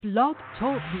Blog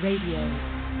Talk Radio.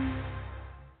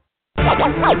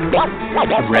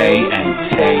 Ray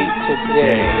and Tay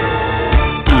today.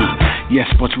 Yes,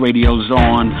 sports radio's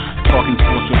on. Talking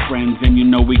sports with friends, and you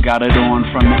know we got it on.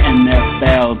 From the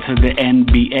NFL to the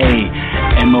NBA,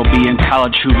 MLB and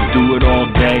college hoops do it all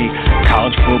day.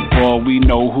 College football, we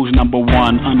know who's number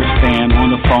one. Understand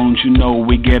on the phones, you know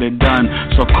we get it done.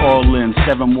 So call in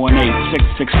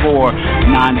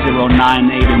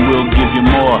 718-664-9098, and we'll give you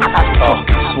more.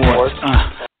 Talking sports.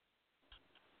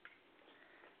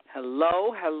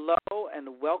 Hello,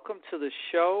 and welcome to the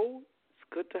show. It's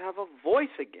good to have a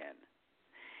voice again.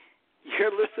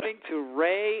 You're listening to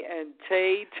Ray and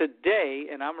Tay today,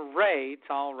 and I'm Ray.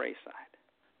 It's all Ray side.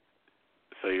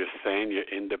 So you're saying you're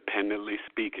independently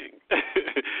speaking.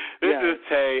 This is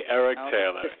Tay, Eric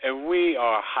Taylor, and we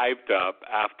are hyped up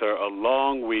after a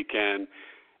long weekend,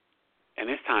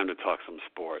 and it's time to talk some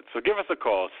sports. So give us a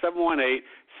call,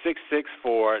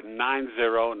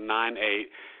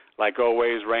 718-664-9098. Like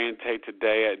always, Ray and Tay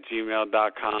today at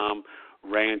gmail.com,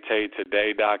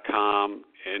 rayandtaytoday.com,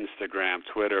 Instagram,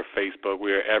 Twitter, Facebook.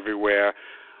 We are everywhere.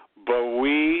 But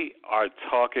we are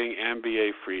talking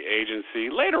NBA free agency.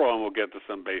 Later on, we'll get to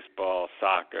some baseball,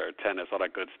 soccer, tennis, all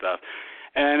that good stuff.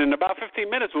 And in about 15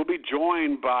 minutes, we'll be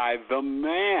joined by the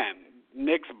man,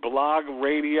 Knicks blog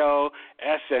radio,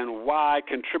 SNY,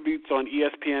 contributes on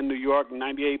ESPN New York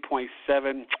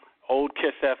 98.7, Old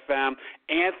Kiss FM,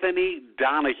 Anthony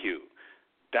Donahue.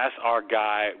 That's our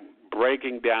guy,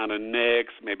 breaking down the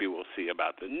Knicks. Maybe we'll see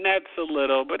about the Nets a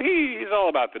little, but he's all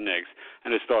about the Knicks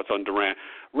and his thoughts on Durant.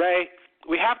 Ray,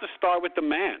 we have to start with the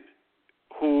man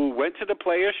who went to the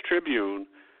Players Tribune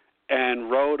and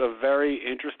wrote a very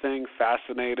interesting,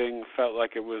 fascinating, felt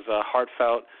like it was a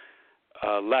heartfelt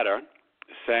letter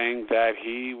saying that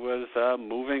he was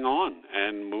moving on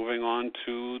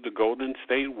to the Golden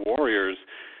State Warriors,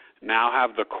 now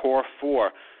have the core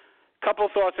four. Couple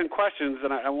of thoughts and questions,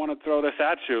 and I want to throw this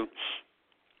at you.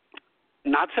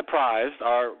 Not surprised,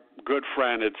 our good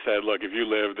friend had said, look, if you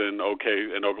lived in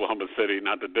Oklahoma City,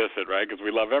 not to diss it, right, because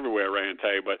we love everywhere, Ray and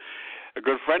Tay, but a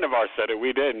good friend of ours said it,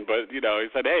 we didn't, but, he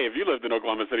said, hey, if you lived in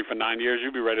Oklahoma City for 9 years,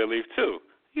 you'd be ready to leave too.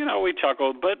 We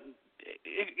chuckled, but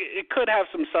it could have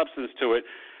some substance to it.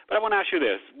 But I want to ask you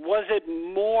this. Was it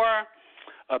more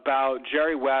about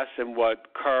Jerry West and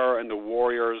what Kerr and the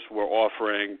Warriors were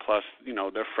offering, plus,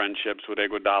 their friendships with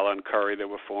Iguodala and Curry that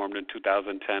were formed in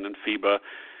 2010 and FIBA,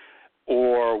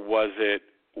 or was it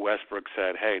Westbrook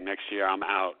said, hey, next year I'm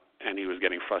out, and he was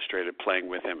getting frustrated playing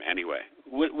with him anyway?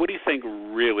 What do you think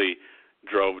really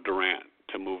drove Durant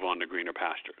to move on to greener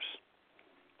pastures?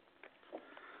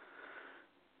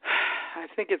 I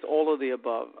think it's all of the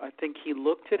above. I think he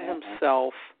looked at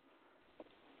himself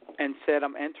and said,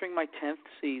 I'm entering my 10th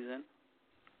season,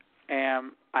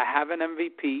 and I have an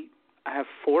MVP. I have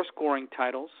 4 scoring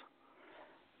titles.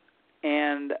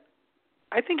 And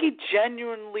I think he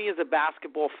genuinely is a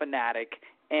basketball fanatic,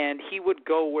 and he would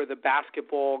go where the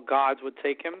basketball gods would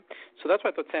take him. So that's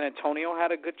why I thought San Antonio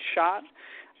had a good shot.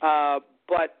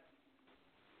 But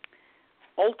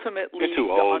ultimately, they're too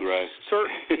old, right?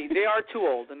 They are too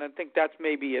old, and I think that's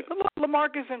maybe it.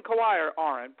 LaMarcus and Kawhi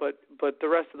aren't, but the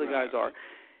rest of the guys are.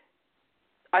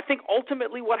 I think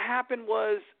ultimately what happened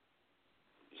was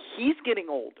he's getting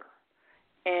older,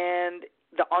 and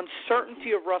the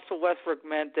uncertainty of Russell Westbrook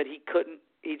meant that he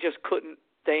just couldn't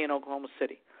stay in Oklahoma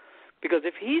City. Because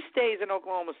if he stays in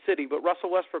Oklahoma City but Russell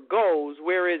Westbrook goes,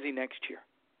 where is he next year?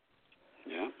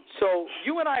 Yeah. So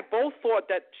you and I both thought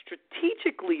that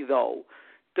strategically, though,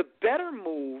 the better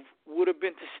move would have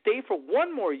been to stay for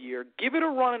one more year, give it a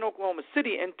run in Oklahoma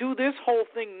City, and do this whole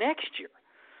thing next year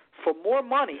for more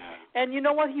money. And you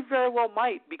know what? He very well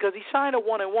might, because he signed a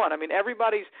 1-and-1. I mean,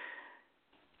 everybody's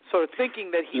sort of thinking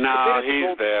that he's committed to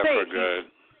Golden there State. For good.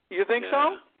 You think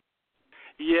so?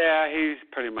 Yeah, he's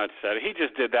pretty much said it. He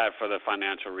just did that for the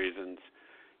financial reasons.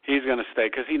 He's going to stay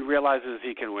because he realizes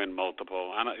he can win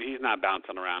multiple. He's not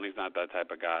bouncing around. He's not that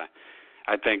type of guy.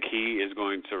 I think he is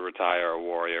going to retire a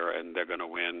Warrior, and they're going to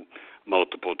win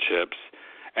multiple chips.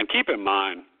 And keep in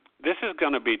mind, this is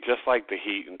going to be just like the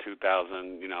Heat in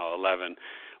 2011,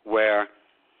 where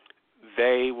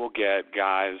they will get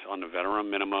guys on the veteran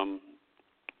minimum,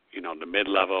 the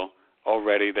mid-level.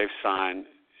 Already they've signed.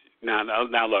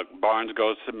 Now look, Barnes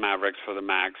goes to Mavericks for the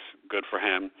max. Good for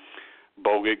him.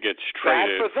 Bogut gets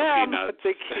traded for them, peanuts.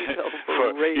 but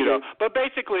overrated. But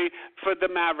basically, for the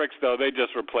Mavericks, though, they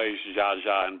just replaced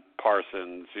Jaja and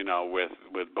Parsons,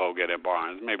 with Bogut and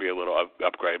Barnes. Maybe a little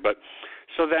upgrade. But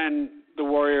so then the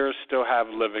Warriors still have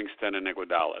Livingston and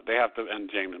Iguodala. They have to, and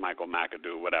James Michael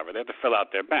McAdoo, whatever. They have to fill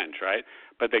out their bench, right?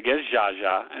 But they get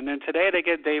Jaja, and then today they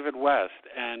get David West.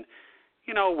 And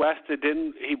West,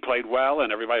 he played well,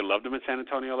 and everybody loved him in San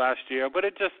Antonio last year, but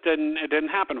it just didn't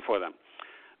happen for them.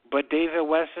 But David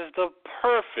West is the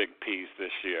perfect piece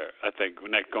this year, I think,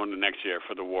 going to next year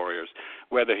for the Warriors.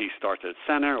 Whether he starts at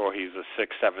center or he's a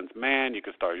 6th, 7th man, you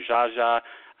could start Jaja.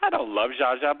 I don't love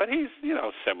Jaja, but he's,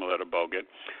 similar to Bogut.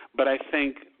 But I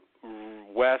think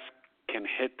West can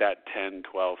hit that 10,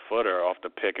 12-footer off the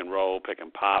pick and roll, pick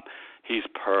and pop. He's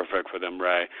perfect for them,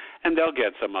 Ray. And they'll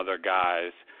get some other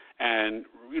guys. And,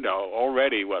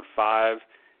 already, 5,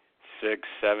 6,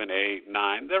 7, 8,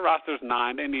 9. Their roster's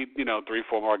 9. They need, 3,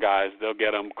 4 more guys. They'll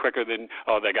get them quicker than,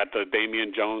 they got the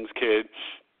Damian Jones kid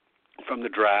from the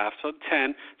draft, so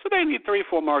 10. So they need 3,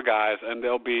 4 more guys, and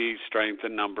they'll be strength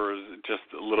in numbers, just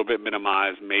a little bit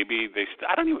minimized. Maybe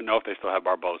I don't even know if they still have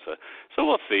Barbosa. So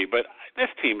we'll see. But this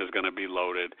team is going to be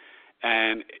loaded.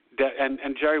 And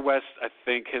Jerry West, I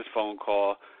think his phone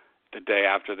call the day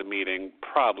after the meeting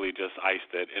probably just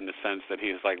iced it in the sense that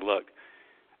he's like, look,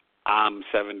 I'm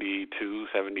 72,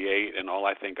 78, and all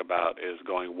I think about is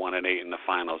going 1-8 in the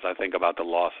finals. I think about the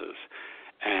losses.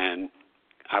 And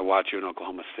I watch you in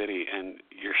Oklahoma City, and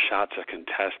your shots are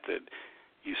contested.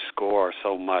 You score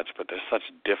so much, but they're such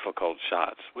difficult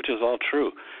shots, which is all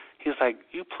true. He's like,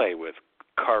 you play with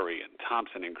Curry and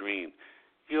Thompson and Green.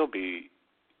 You'll be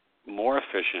more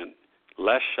efficient,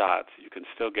 less shots. You can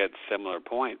still get similar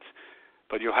points,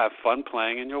 but you'll have fun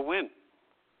playing and you'll win.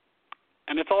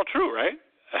 And it's all true, right?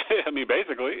 I mean,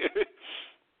 basically.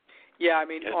 Yeah, I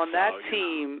mean, on that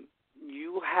team,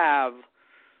 you have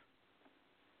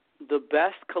the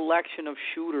best collection of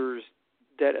shooters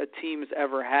that a team's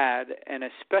ever had, and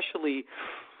especially,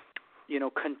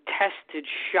 contested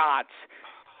shots,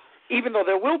 even though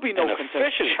there will be no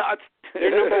contested shots.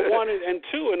 They're number 1 and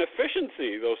 2 in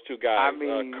efficiency, those two guys,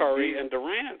 Curry and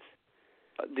Durant.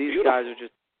 These guys are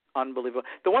just unbelievable.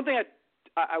 The one thing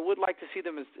I would like to see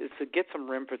them is to get some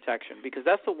rim protection, because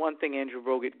that's the one thing Andrew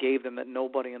Bogut gave them that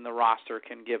nobody in the roster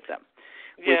can give them.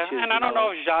 Yeah, and I don't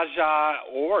know if Jaja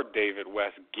or David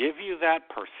West give you that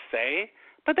per se,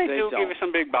 but they do give you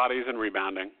some big bodies and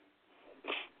rebounding,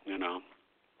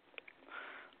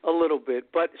 A little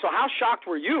bit. But so how shocked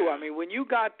were you? I mean, when you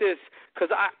got this, because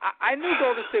I knew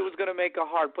Golden State was going to make a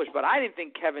hard push, but I didn't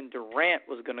think Kevin Durant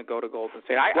was going to go to Golden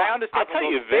State. I understand. I'll tell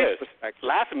you this.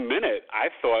 Last minute, I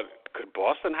thought, could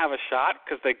Boston have a shot?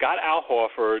 Because they got Al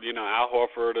Horford. Al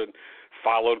Horford and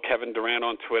followed Kevin Durant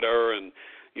on Twitter, and,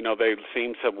 they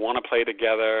seemed to want to play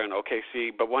together, and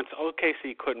OKC. But once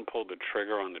OKC couldn't pull the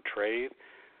trigger on the trade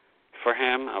for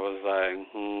him, I was like,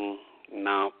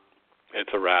 no. It's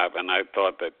a wrap, and I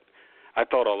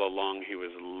thought all along he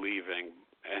was leaving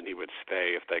and he would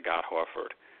stay if they got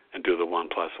Horford and do the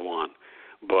 1+1.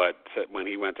 But when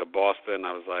he went to Boston,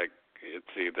 I was like,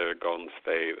 it's either Golden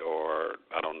State or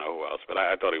I don't know who else. But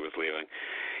I thought he was leaving.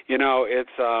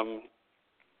 It's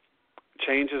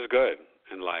change is good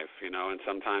in life, and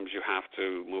sometimes you have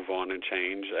to move on and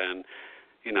change. And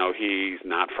he's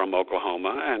not from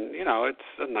Oklahoma, and it's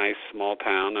a nice small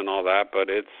town and all that, but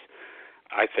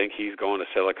I think he's going to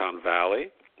Silicon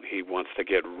Valley. He wants to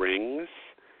get rings,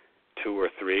 2 or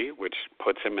 3, which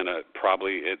puts him in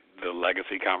the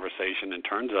legacy conversation in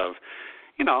terms of,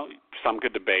 some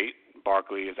could debate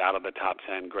Barkley is out of the top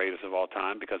 10 greatest of all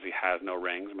time because he has no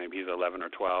rings. Maybe he's 11 or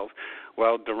 12.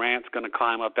 Well, Durant's going to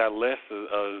climb up that list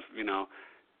of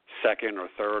second or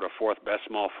third or fourth best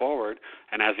small forward.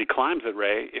 And as he climbs it,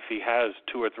 Ray, if he has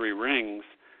 2 or 3 rings,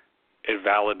 it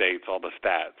validates all the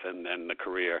stats and the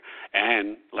career.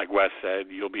 And like Wes said,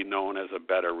 you'll be known as a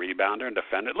better rebounder and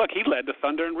defender. Look, he led the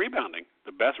Thunder in rebounding,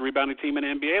 the best rebounding team in the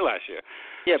NBA last year.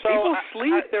 Yeah, so people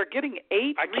sleep. They're getting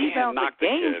 8 rebounds a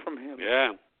game from him.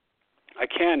 Yeah, I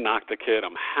can't knock the kid.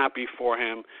 I'm happy for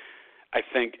him. I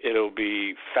think it'll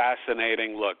be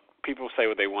fascinating. Look, people say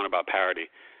what they want about parity.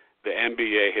 The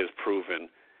NBA has proven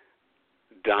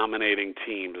dominating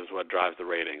teams is what drives the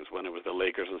ratings. When it was the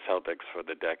Lakers and Celtics for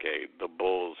the decade, the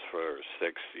Bulls for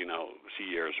 6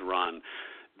 years run,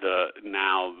 the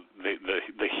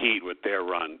Heat with their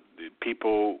run.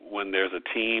 People, when there's a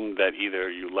team that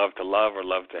either you love to love or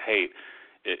love to hate,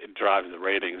 it drives the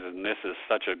ratings, and this is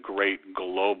such a great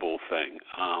global thing.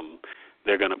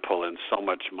 They're going to pull in so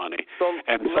much money.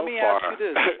 Let me ask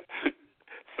you this.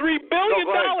 $3 billion,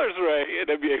 Ray, in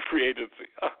NBA free agency.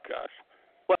 Oh, gosh.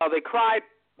 Well, they cried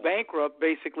bankrupt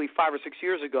basically 5 or 6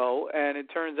 years ago, and it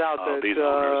turns out that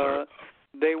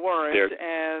they weren't,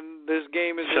 and this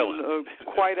game is in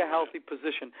quite a healthy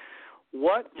position.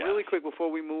 Really quick before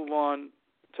we move on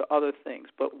to other things,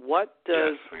 but what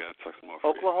does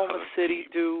Oklahoma City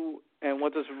do, and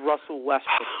what does Russell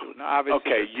Westbrook do? Now,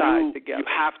 obviously, you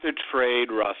have to trade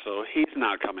Russell. He's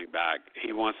not coming back.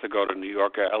 He wants to go to New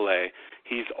York or L.A.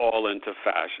 he's all into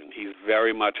fashion. He's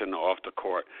very much in the off the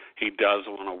court. He does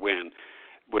want to win.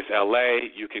 With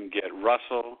L.A., you can get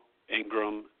Russell,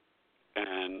 Ingram,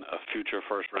 and a future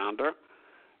first-rounder.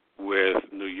 With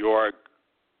New York,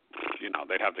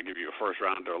 they'd have to give you a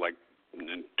first-rounder like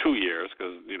in 2 years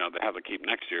because, they have to keep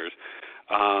next year's.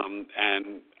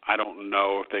 And I don't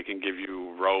know if they can give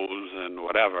you Rose and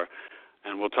whatever.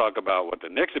 And we'll talk about what the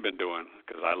Knicks have been doing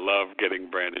because I love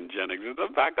getting Brandon Jennings as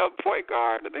a backup point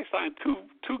guard. And they signed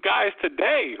two guys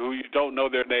today who you don't know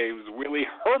their names, Willie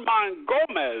Herman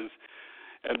Gomez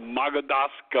and Magadas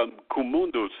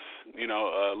Kumundus,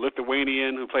 a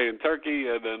Lithuanian who played in Turkey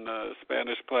and then a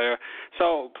Spanish player.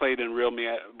 So played in Real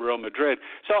Madrid.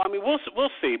 So, we'll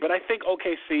see. But I think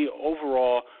OKC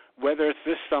overall, whether it's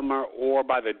this summer or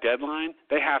by the deadline,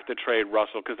 they have to trade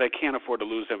Russell because they can't afford to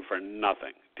lose him for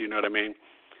nothing. Do you know what I mean?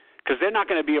 Because they're not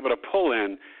going to be able to pull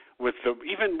in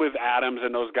even with Adams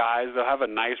and those guys. They'll have a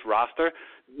nice roster.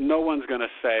 No one's going to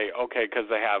say, okay, because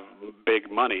they have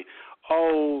big money,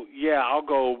 oh, yeah, I'll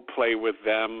go play with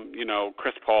them,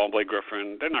 Chris Paul and Blake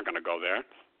Griffin. They're not going to go there.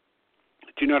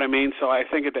 Do you know what I mean? So I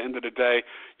think at the end of the day,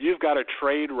 you've got to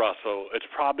trade Russell. It's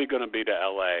probably going to be to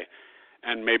L.A.,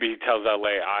 and maybe he tells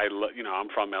L.A., I'm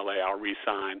from L.A., I'll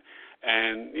re-sign.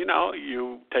 And,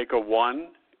 you take a one,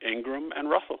 Ingram and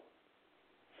Russell.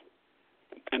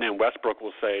 And then Westbrook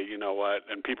will say, you know what,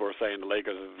 and people are saying the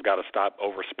Lakers have got to stop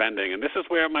overspending. And this is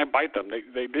where it might bite them.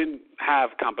 They didn't have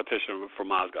competition for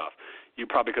Mozgov. You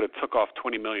probably could have took off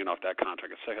 $20 million off that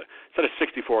contract. Instead of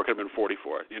 64, it could have been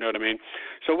 44. You know what I mean?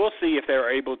 So we'll see if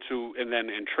they're able to, and then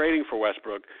in trading for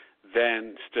Westbrook,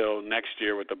 then still next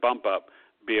year with the bump up,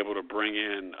 be able to bring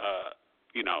in,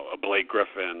 a Blake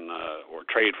Griffin or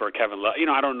trade for a Kevin Love.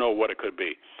 I don't know what it could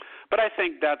be. But I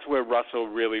think that's where Russell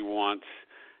really wants,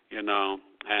 and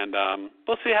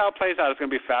we'll see how it plays out. It's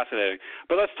going to be fascinating.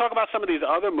 But let's talk about some of these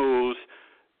other moves.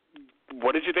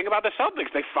 What did you think about the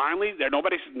Celtics? They finally,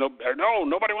 nobody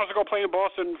wants to go play in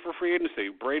Boston for free agency.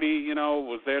 Brady,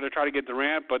 was there to try to get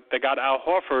Durant, but they got Al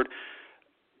Horford.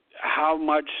 How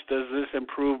much does this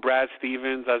improve Brad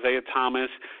Stevens, Isaiah Thomas,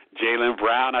 Jaylen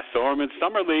Brown? I saw him in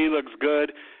Summer League, looks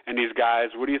good. And these guys,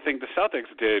 what do you think the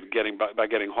Celtics did by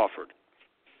getting Horford?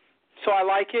 So I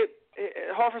like it.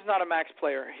 Horford's not a max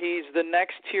player. He's the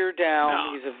next tier down.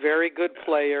 No. He's a very good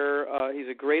player. He's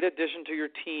a great addition to your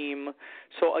team.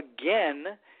 So, again,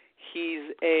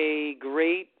 he's a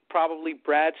great, probably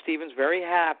Brad Stevens, very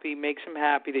happy, makes him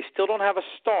happy. They still don't have a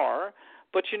star,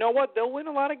 but you know what? They'll win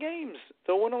a lot of games.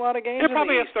 They're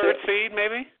probably a third seed,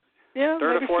 maybe. Yeah,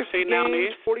 third maybe or fourth seed now in the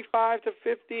East. 45 to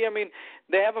 50.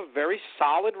 They have a very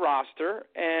solid roster,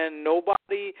 and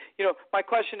nobody. My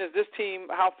question is, this team,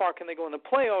 how far can they go in the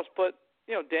playoffs? But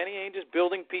Danny Ainge is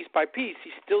building piece by piece.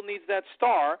 He still needs that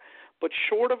star, but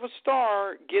short of a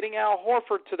star, getting Al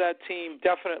Horford to that team,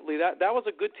 definitely that was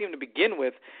a good team to begin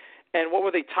with. And what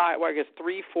were they tied? Well, I guess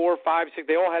 3, 4, 5, 6.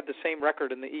 They all had the same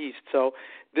record in the East. So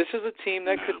this is a team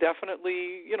that could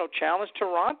definitely, challenge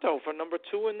Toronto for number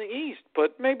 2 in the East,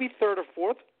 but maybe third or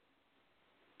fourth.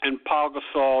 And Paul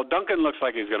Gasol, Duncan looks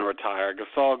like he's going to retire.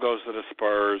 Gasol goes to the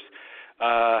Spurs.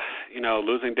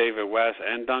 Losing David West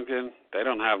and Duncan, they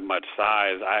don't have much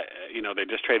size. They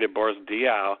just traded Boris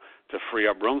Diaw to free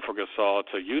up room for Gasol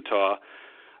to Utah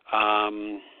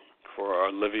for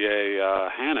Olivier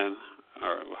Hannon.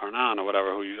 Or Hernan or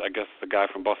whatever, I guess the guy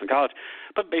from Boston College,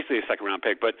 but basically a second-round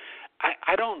pick. But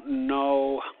I don't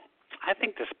know. I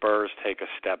think the Spurs take a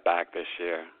step back this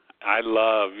year. I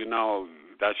love,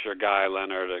 that's your guy,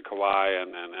 Leonard, Kawhi,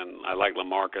 and I like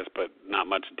LaMarcus, but not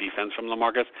much defense from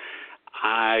LaMarcus.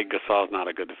 Gasol's not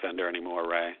a good defender anymore,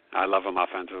 Ray. I love him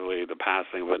offensively, the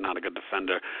passing, but not a good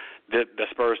defender. The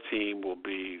Spurs team will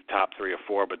be top 3 or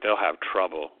 4, but they'll have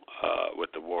trouble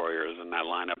with the Warriors in that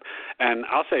lineup. And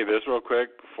I'll say this real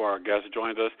quick before our guest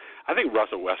joins us. I think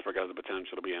Russell Westbrook has the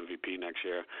potential to be MVP next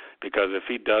year because if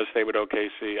he does stay with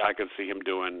OKC, I could see him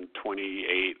doing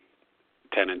 28,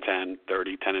 10-10,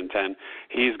 30, 10-10.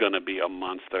 He's going to be a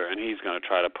monster, and he's going to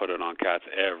try to put it on cats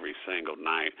every single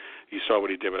night. You saw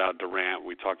what he did without Durant.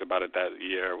 We talked about it that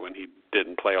year when he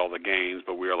didn't play all the games,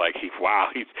 but we were like, he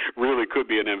really could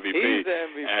be an MVP. He's the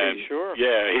MVP, and, sure.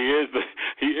 Yeah,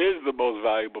 he is the most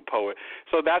valuable poet.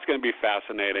 So that's going to be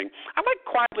fascinating. I might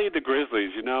quietly the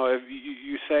Grizzlies. If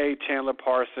you say Chandler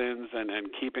Parsons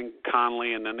and keeping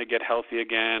Conley, and then they get healthy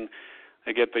again.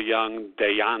 They get the young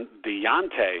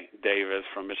Deontay Davis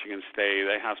from Michigan State.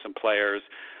 They have some players.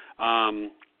 It'll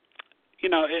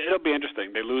be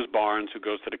interesting. They lose Barnes, who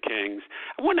goes to the Kings.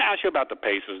 I want to ask you about the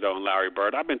Pacers, though, and Larry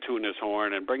Bird. I've been tooting his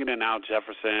horn and bringing in Al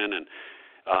Jefferson, and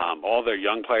all their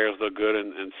young players look good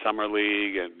in Summer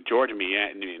League. And George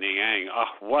Niang,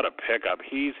 what a pickup.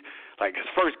 He's like his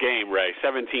first game, Ray,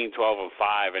 17, 12, and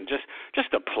 5, and just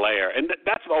a player. And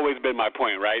that's always been my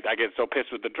point, right? I get so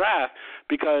pissed with the draft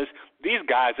because these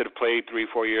guys that have played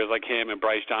 3-4 years like him and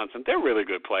Bryce Johnson, they're really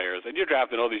good players. And you're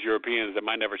drafting all these Europeans that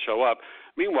might never show up.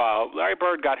 Meanwhile, Larry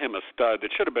Bird got him a stud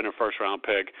that should have been a first-round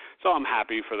pick. So I'm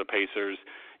happy for the Pacers.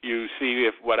 You see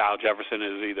if what Al Jefferson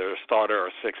is either a starter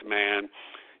or a sixth man.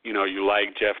 You know, you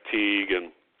like Jeff Teague and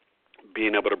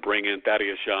being able to bring in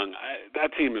Thaddeus Young.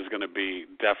 That team is going to be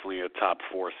definitely a top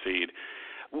 4 seed.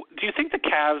 Do you think the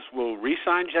Cavs will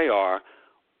re-sign JR,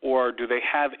 or do they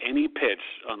have any pitch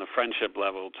on the friendship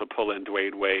level to pull in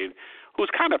Dwayne Wade, who's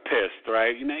kind of pissed,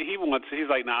 right? You know, he's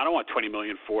like, no, I don't want $20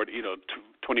 million for it,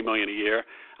 $20 million a year.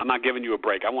 I'm not giving you a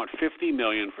break. I want $50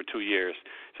 million for 2 years.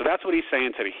 So that's what he's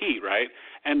saying to the Heat, right?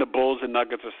 And the Bulls and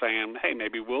Nuggets are saying, hey,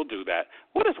 maybe we'll do that.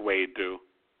 What does Wade do?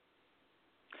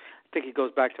 I think he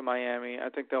goes back to Miami. I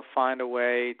think they'll find a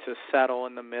way to settle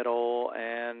in the middle,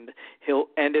 and he'll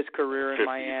end his career in 50,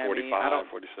 Miami. 45,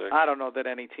 46. I don't know that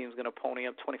any team's going to pony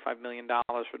up $25 million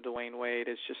for Dwayne Wade.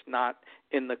 It's just not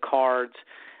in the cards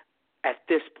at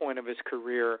this point of his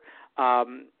career.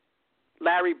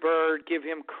 Larry Bird, give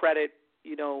him credit.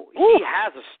 You know, he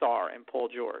has a star in Paul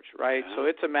George, right? Yeah. So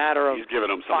it's a matter of he's giving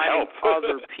him some finding help.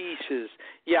 other pieces.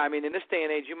 Yeah, I mean, in this day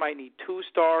and age, you might need 2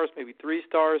 stars, maybe 3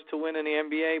 stars to win in the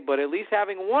NBA, but at least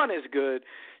having one is good.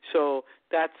 So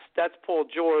that's Paul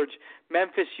George.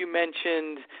 Memphis, you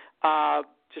mentioned,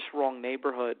 just wrong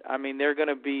neighborhood. I mean, they're going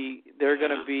to be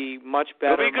much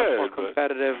better, much more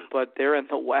competitive, but they're in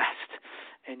the West.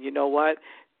 And you know what?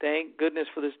 Thank goodness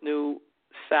for this new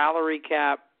salary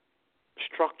cap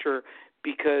structure,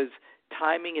 because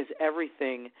timing is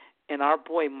everything, and our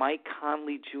boy Mike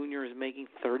Conley Jr. is making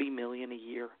 $30 million a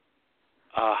year.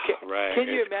 Right. Can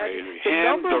you imagine crazy. the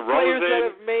number of players that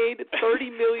have made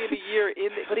 $30 million a year?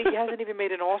 But he hasn't even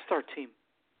made an All-Star team.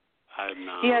 I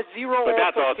know. He has 0 but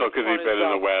that's All-Star also because he's been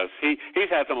in the West. He's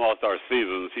had some All-Star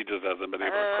seasons. He just hasn't been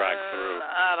able to crack through.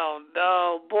 I don't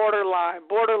know. Borderline.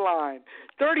 $30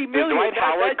 million. Dwight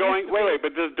Howard going? Wait.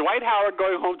 But does Dwight Howard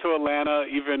going home to Atlanta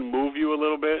even move you a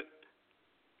little bit?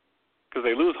 Because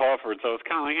they lose Horford, so it's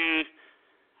kind of like,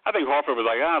 I think Horford was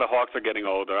like, the Hawks are getting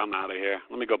older. I'm out of here.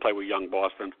 Let me go play with young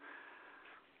Boston.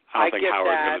 I don't think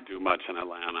Howard's going to do much in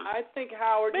Atlanta. I think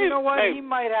Howard, you know what, he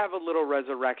might have a little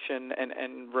resurrection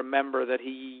and remember that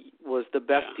he was the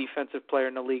best defensive player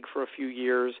in the league for a few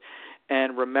years,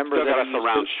 and remember that he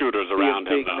surround shooters around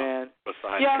him, though, man.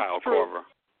 Besides Kyle Korver.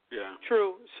 Yeah,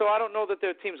 true. So I don't know that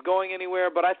their team's going anywhere,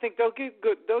 but I think they'll get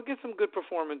some good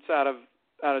performance out of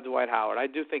Dwight Howard. I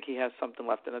do think he has something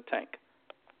left in the tank.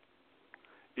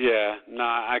 Yeah,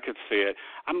 I could see it.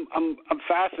 I'm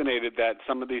fascinated that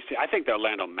some of these. I think the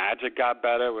Orlando Magic got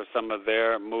better with some of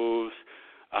their moves.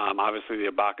 Obviously, the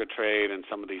Ibaka trade and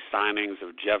some of these signings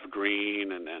of Jeff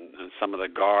Green and some of the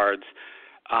guards.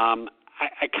 I'm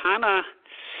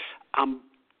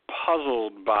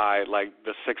puzzled by like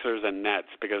the Sixers and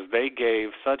Nets because they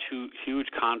gave such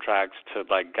huge contracts to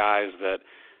like guys that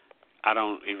I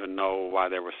don't even know why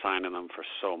they were signing them for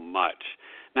so much.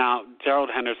 Now,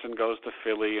 Gerald Henderson goes to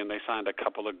Philly, and they signed a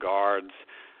couple of guards.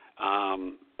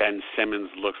 Ben Simmons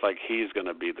looks like he's going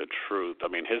to be the truth. I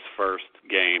mean, his first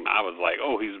game, I was like,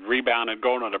 he's rebounding,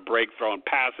 going on a break, throwing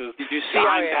passes. Did you see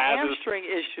how he had hamstring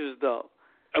issues, though?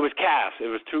 It was calf. It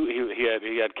was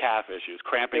he had calf issues,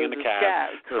 cramping in the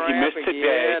calf. So he missed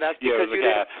today. Yeah, that's because it was a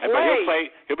calf. But he'll play.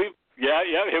 He'll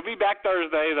be back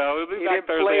Thursday, though. He'll be back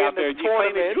Thursday out there. You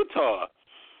played in Utah.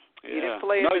 He didn't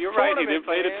play in the you're tournament, right. He didn't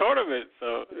play the tournament,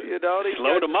 so they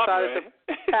slowed him up. Decided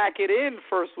to pack it in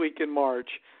first week in March,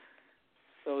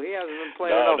 so he hasn't been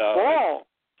playing enough ball.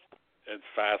 It's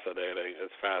fascinating.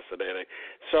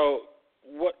 So,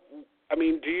 what? I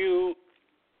mean, do you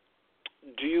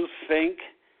think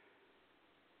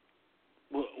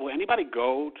will anybody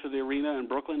go to the arena in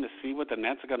Brooklyn to see what the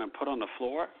Nets are going to put on the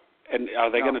floor? And are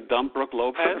they going to dump Brook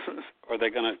Lopez? Or are they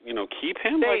going to, keep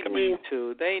him?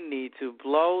 They need to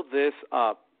blow this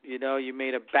up. You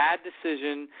made a bad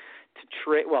decision to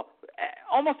trade. Well,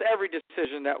 almost every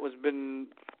decision that was been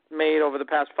made over the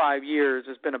past 5 years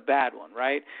has been a bad one,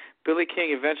 right? Billy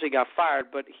King eventually got fired,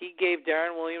 but he gave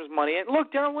Darren Williams money. And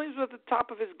look, Darren Williams was at the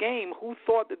top of his game. Who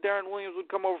thought that Darren Williams would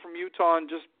come over from Utah and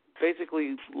just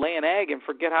basically lay an egg and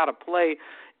forget how to play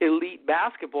elite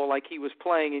basketball like he was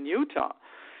playing in Utah?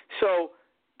 So,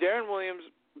 Darren Williams,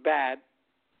 bad.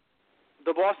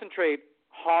 The Boston trade,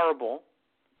 horrible.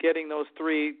 Getting those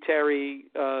 3, Terry,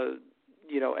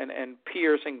 and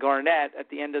Pierce and Garnett at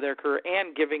the end of their career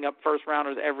and giving up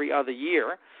first-rounders every other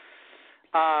year.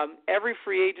 Every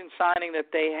free agent signing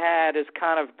that they had has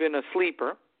kind of been a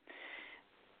sleeper.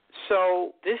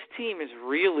 So, this team is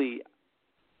really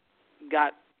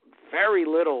got very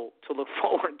little to look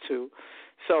forward to.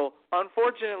 So,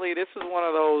 unfortunately, this is one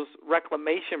of those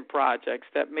reclamation projects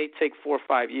that may take 4 or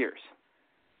 5 years.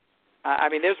 I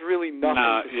mean, there's really nothing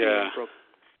to see in Brooklyn.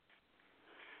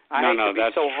 I hate to be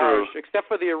so harsh. Except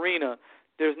for the arena,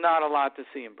 there's not a lot to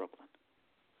see in Brooklyn.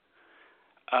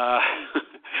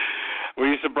 Were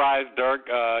you surprised Dirk,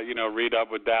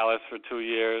 re-up with Dallas for 2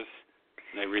 years?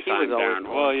 They re-signed Darren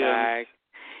Williams.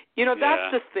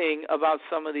 That's the thing about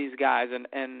some of these guys,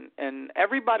 and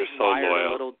everybody's wired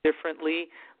a little differently.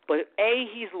 But A,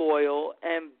 he's loyal,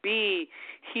 and B,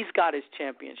 he's got his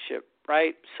championship,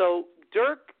 right? So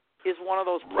Dirk is one of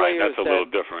those players that's a little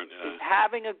different. Yeah. He's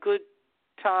having a good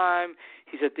time.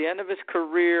 He's at the end of his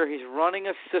career. He's running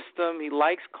a system. He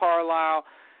likes Carlisle.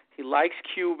 He likes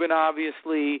Cuban,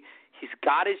 obviously. He's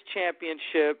got his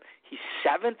championship. He's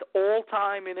 7th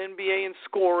all-time in NBA in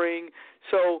scoring.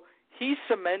 So he's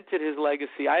cemented his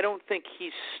legacy. I don't think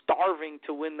he's starving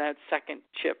to win that second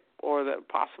chip or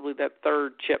possibly that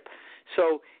third chip.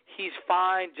 So he's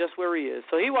fine just where he is.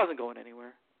 So he wasn't going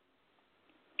anywhere.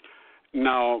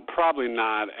 No, probably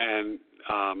not. And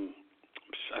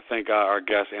I think our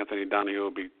guest, Anthony Donahue,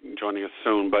 will be joining us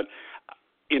soon. But,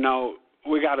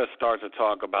 we got to start to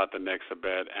talk about the Knicks a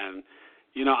bit. And,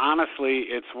 honestly,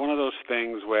 it's one of those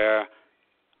things where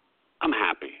I'm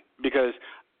happy because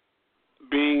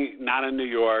being not in New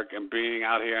York and being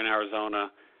out here in Arizona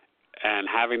and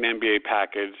having the NBA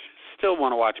package, still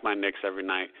want to watch my Knicks every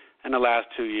night. And the last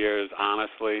 2 years,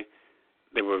 honestly,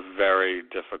 they were very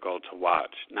difficult to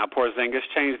watch. Now, Porzingis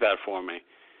changed that for me.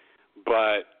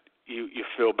 But you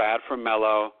feel bad for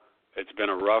Melo. It's been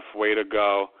a rough way to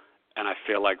go. And I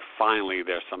feel like finally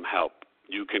there's some help.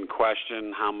 You can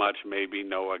question how much maybe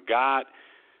Noah got.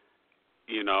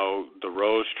 The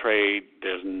Rose trade,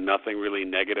 there's nothing really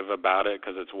negative about it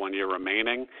because it's 1 year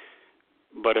remaining.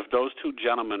 But if those two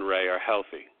gentlemen, Ray, are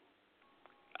healthy,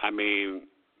 I mean,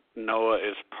 Noah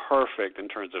is perfect in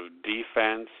terms of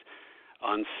defense,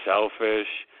 unselfish,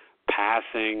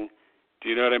 passing. Do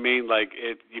you know what I mean?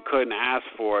 You couldn't ask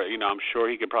for it. I'm sure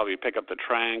he could probably pick up the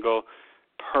triangle.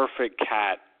 Perfect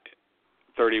cat.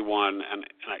 31, and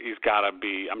he's got to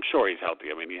be, I'm sure he's healthy.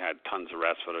 I mean, he had tons of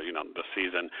rest for the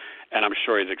season, and I'm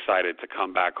sure he's excited to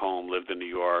come back home, lived in New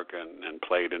York, and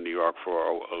played in New York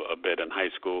for a bit in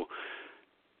high school.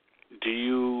 How do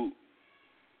you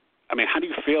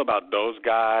feel about those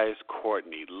guys?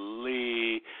 Courtney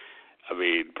Lee,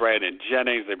 Brandon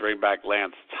Jennings, they bring back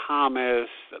Lance Thomas,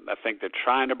 and I think they're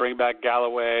trying to bring back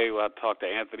Galloway. We'll have to talk to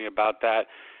Anthony about that.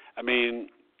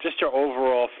 Just your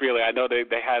overall feeling. I know they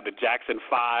had the Jackson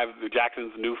 5, the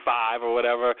Jackson's new 5 or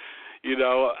whatever.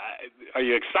 Are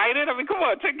you excited? Come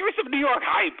on, give me some New York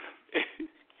hype.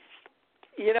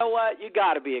 You know what? You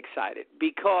got to be excited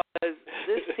because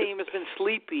this team has been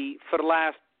sleepy for the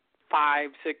last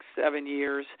 5, 6, 7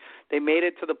 years. They made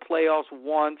it to the playoffs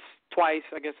twice,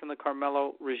 I guess, in the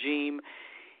Carmelo regime.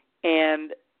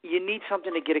 And you need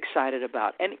something to get excited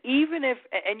about. And even if,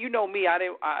 and you know me,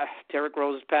 Derrick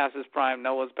Rose is past his prime,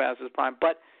 Noah's past his prime,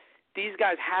 but these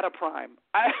guys had a prime.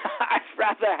 I'd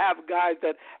rather have guys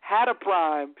that had a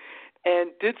prime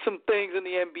and did some things in the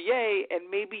NBA, and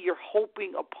maybe you're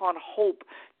hoping upon hope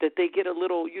that they get a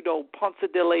little, Ponce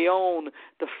de Leon,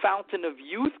 the fountain of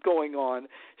youth going on.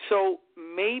 So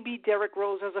maybe Derrick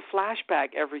Rose has a flashback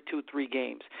every 2-3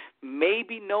 games.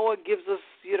 Maybe Noah gives us,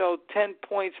 10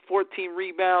 points, 14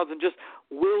 rebounds, and just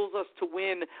wills us to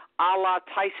win a la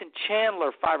Tyson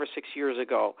Chandler 5 or 6 years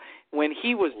ago when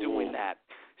he was doing that.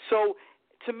 So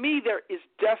to me, there is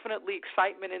definitely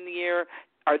excitement in the air.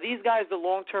 Are these guys the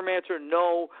long-term answer?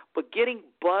 No. But getting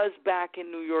buzz back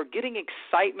in New York, getting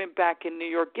excitement back in New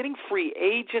York, getting free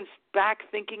agents back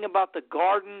thinking about the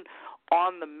Garden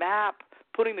on the map,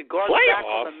 putting the Garden back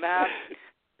on the map,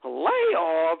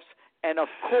 playoffs, and, of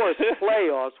course,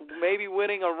 playoffs, maybe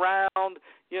winning a round,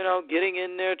 getting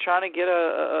in there, trying to get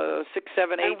a 6,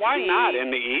 7, 8 And why seed. not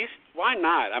in the East? Why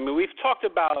not? We've talked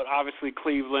about, obviously,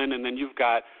 Cleveland, and then you've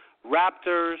got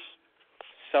Raptors,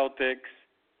 Celtics,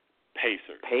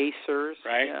 Pacers,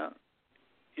 right? Yeah.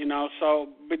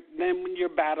 But then when you're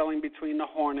battling between the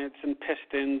Hornets and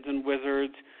Pistons and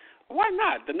Wizards, why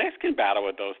not? The Knicks can battle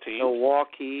with those teams.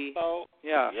 Milwaukee. So,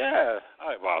 yeah.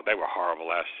 Well, they were horrible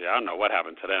last year. I don't know what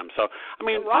happened to them. So,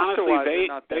 honestly, they're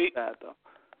not that bad, though.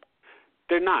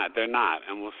 They're not,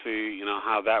 and we'll see,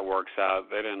 how that works out.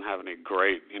 They didn't have any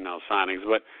great, signings,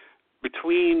 but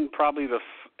between probably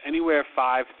anywhere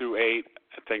 5 through 8,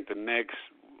 I think the Knicks,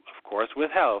 of course,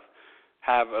 with health,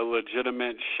 have a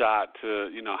legitimate shot to,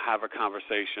 have a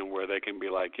conversation where they can be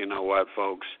like, you know what,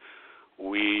 folks,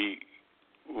 we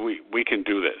we can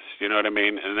do this. You know what I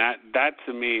mean? And that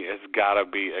to me has got to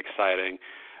be exciting.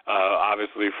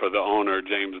 Obviously, for the owner,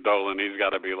 James Dolan, he's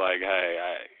got to be like, hey,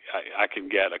 I can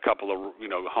get a couple of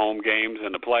home games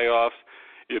in the playoffs.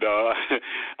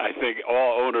 I think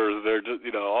all owners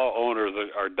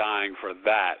are dying for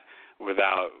that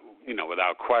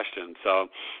without question. So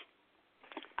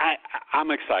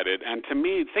I'm excited. And to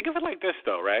me, think of it like this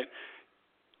though, right?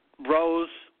 Rose,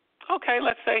 okay,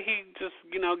 let's say he just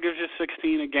gives you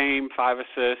 16 a game, 5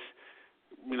 assists.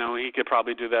 He could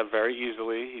probably do that very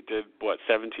easily. He did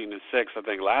 17 and 6 I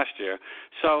think last year.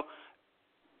 So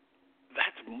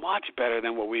that's much better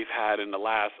than what we've had in the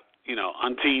last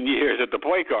umpteen years at the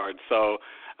point guard. So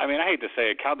I hate to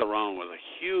say it, Calderon was a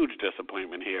huge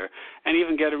disappointment here. And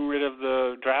even getting rid of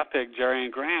the draft pick, Jerry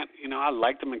Grant, I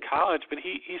liked him in college, but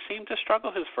he seemed to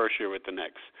struggle his first year with the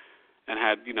Knicks and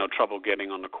had, trouble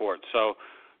getting on the court. So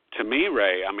to me,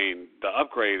 Ray, the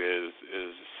upgrade is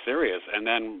serious. And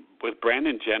then with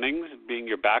Brandon Jennings being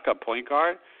your backup point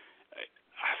guard,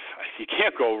 you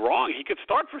can't go wrong. He could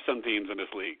start for some teams in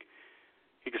this league.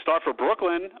 He could start for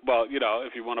Brooklyn. Well,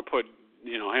 if you want to put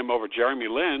him over Jeremy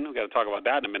Lin, we've got to talk about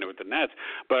that in a minute with the Nets.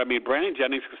 But, Brandon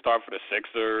Jennings could start for the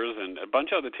Sixers and a bunch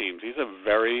of other teams. He's a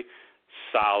very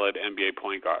solid NBA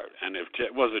point guard. And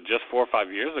was it just 4 or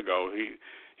 5 years ago,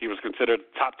 he was considered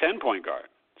top 10 point guard.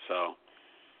 So,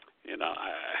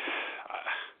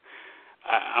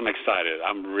 I'm excited.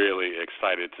 I'm really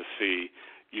excited to see,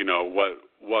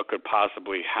 what could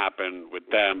possibly happen with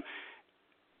them.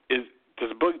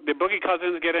 Did Boogie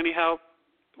Cousins get any help?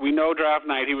 We know draft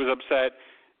night he was upset.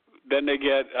 Then they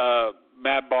get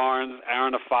Matt Barnes,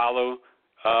 Aaron Aflalo,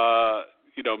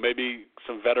 maybe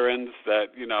some veterans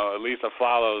that, at least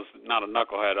Aflalo's not a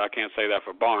knucklehead. I can't say that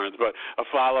for Barnes, but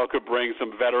Aflalo could bring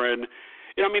some veteran.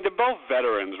 They're both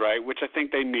veterans, right, which I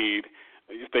think they need.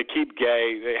 If they keep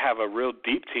Gay, they have a real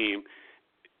deep team.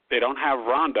 They don't have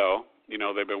Rondo.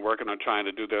 They've been working on trying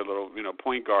to do their little,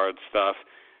 point guard stuff.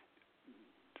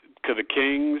 Could the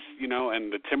Kings,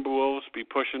 and the Timberwolves be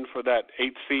pushing for that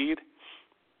 8th seed?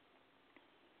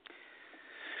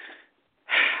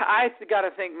 I got to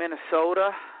think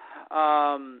Minnesota.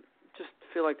 Just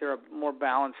feel like they're a more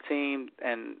balanced team,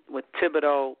 and with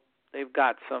Thibodeau, they've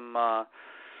got some.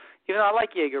 I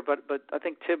like Yeager, but I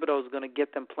think Thibodeau is going to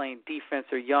get them playing defense.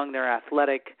 They're young, they're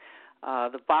athletic.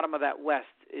 The bottom of that West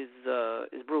is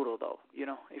brutal, though.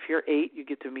 If you're 8, you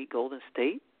get to meet Golden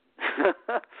State.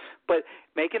 But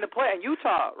making the play, and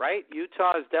Utah, right?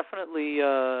 Utah is definitely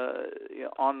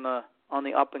on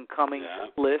the up and coming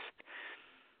list.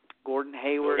 Gordon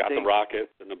Hayward. We got the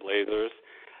Rockets and the Blazers.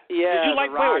 Yeah, did you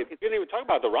like? Rockets. Wait, you didn't even talk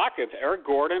about the Rockets. Eric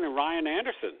Gordon and Ryan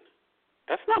Anderson.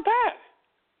 That's not bad.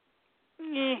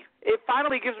 It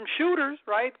finally gives them shooters,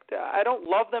 right? I don't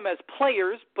love them as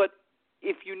players, but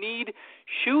if you need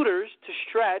shooters to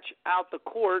stretch out the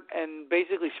court and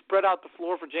basically spread out the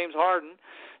floor for James Harden,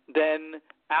 then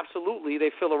absolutely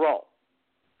they fill a role.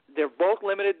 They're both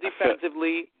limited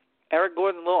defensively. Eric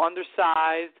Gordon a little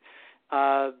undersized.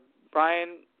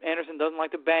 Brian Anderson doesn't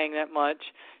like to bang that much.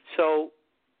 So,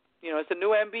 it's a new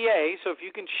NBA, so if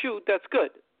you can shoot, that's good.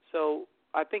 So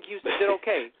I think Houston did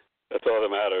okay. That's all that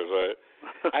matters, right?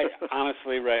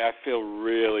 Honestly, Ray, I feel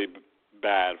really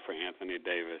bad for Anthony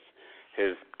Davis.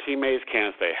 His teammates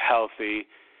can't stay healthy.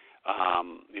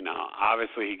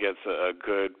 Obviously he gets a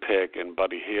good pick in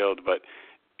Buddy Hield, but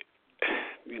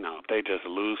if they just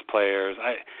lose players,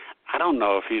 I don't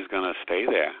know if he's going to stay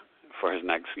there for his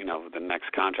next, the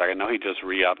next contract. I know he just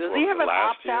re-upped last year. Does he have an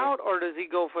opt-out, or does he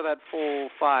go for that full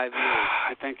 5 years?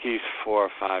 I think he's 4 or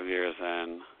 5 years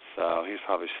in, so he's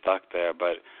probably stuck there.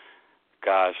 But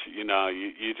gosh,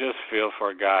 you just feel for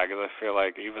a guy, because I feel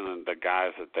like even the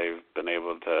guys that they've been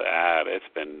able to add, it's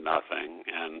been nothing.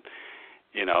 And,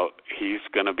 he's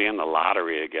going to be in the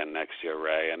lottery again next year,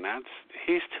 Ray, and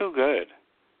he's too good.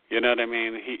 You know what I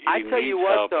mean? He needs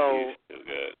help, he's too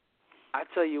good. I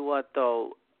tell you what,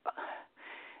 though,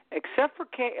 except for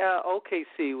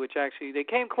OKC, which actually they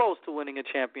came close to winning a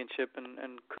championship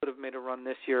and could have made a run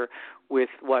this year with,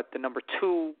 the number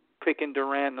 2 pick in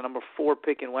Durant, the number 4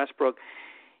 pick in Westbrook.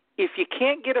 If you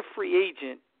can't get a free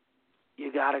agent,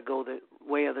 you got to go the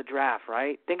way of the draft,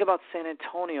 right? Think about San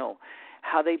Antonio,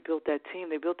 how they built that team.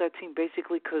 They built that team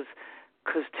basically because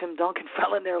Tim Duncan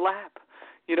fell in their lap.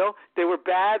 They were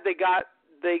bad. They got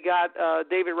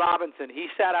David Robinson. He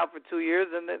sat out for 2 years,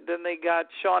 and then they got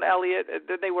Sean Elliott.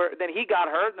 Then he got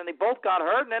hurt, and then they both got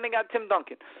hurt, and then they got Tim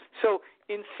Duncan. So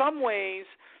in some ways,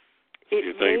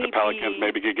 you think the Pelicans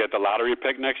maybe could get the lottery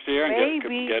pick next year?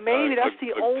 Maybe that's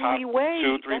the only way.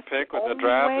 2-3 pick with the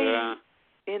draft. Yeah.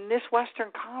 In this Western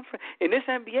Conference, in this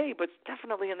NBA, but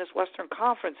definitely in this Western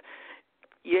Conference,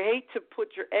 you hate to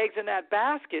put your eggs in that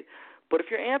basket, but if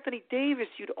you're Anthony Davis,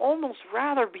 you'd almost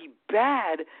rather be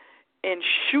bad and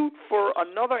shoot for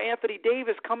another Anthony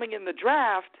Davis coming in the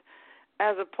draft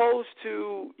as opposed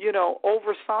to,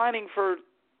 over-signing for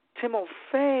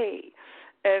Timofey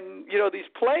and, these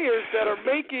players that are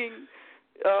making,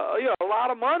 a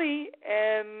lot of money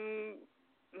and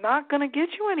not going to get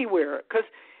you anywhere. Because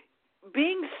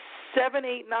being 7,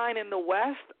 8, 9 in the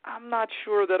West, I'm not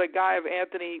sure that a guy of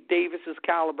Anthony Davis's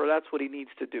caliber, that's what he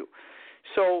needs to do.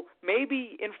 So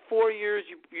maybe in 4 years,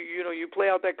 you play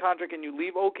out that contract and you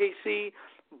leave OKC,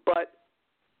 but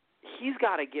he's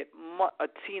got to get a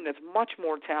team that's much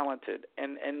more talented,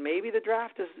 and maybe the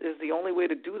draft is the only way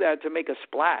to do that, to make a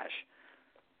splash.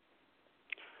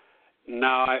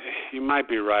 No, you might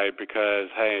be right because,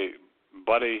 hey,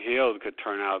 Buddy Hield could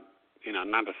turn out,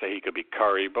 not to say he could be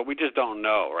Curry, but we just don't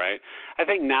know, right? I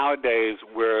think nowadays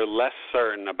we're less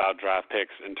certain about draft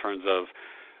picks in terms of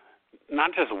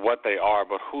not just what they are,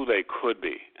 but who they could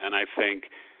be. And I think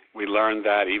we learned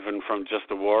that even from just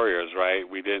the Warriors, right?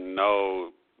 We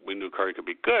knew Curry could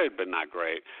be good, but not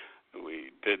great.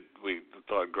 We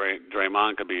thought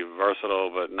Draymond could be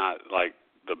versatile, but not like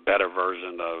the better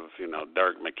version of,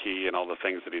 Dirk McKee and all the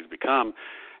things that he's become.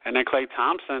 And then Klay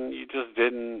Thompson, you just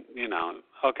didn't,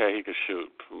 okay, he could shoot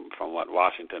from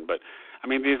Washington. But, I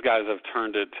mean, these guys have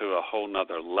turned it to a whole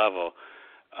nother level.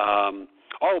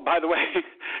 Oh, by the way,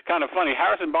 kind of funny,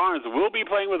 Harrison Barnes will be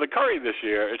playing with the Curry this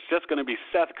year. It's just going to be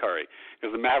Seth Curry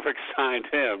because the Mavericks signed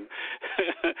him.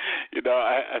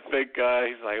 I think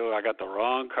he's like, I got the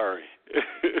wrong Curry.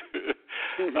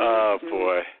 Oh,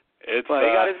 boy. He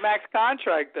got his max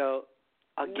contract, though.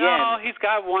 Again. No, he's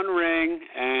got one ring,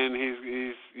 and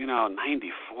he's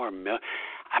 $94 million.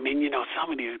 I mean,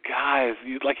 some of these guys,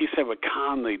 like you said with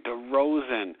Conley,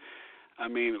 DeRozan, I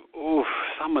mean,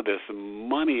 some of this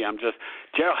money,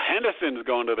 Gerald Henderson's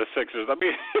going to the Sixers. I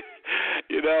mean,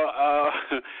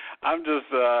 I'm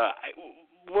just,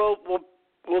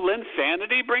 will Lynn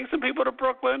Sanity bring some people to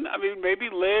Brooklyn? I mean, maybe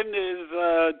Lynn is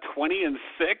 20-6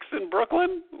 in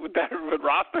Brooklyn with that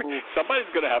roster.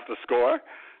 Somebody's going to have to score.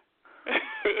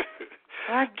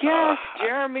 I guess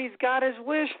Jeremy's got his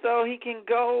wish, though. He can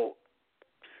go.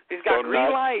 He's got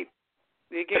green light.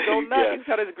 He can go nuts. Yeah. He's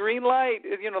got his green light.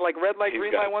 Like red light,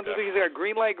 green light, 1, 2, 3. He's got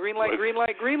green light, green light, green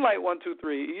light, green light, 1, 2,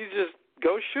 3. You just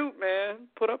go shoot, man.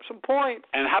 Put up some points.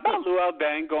 And how about Luol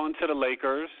Deng going to the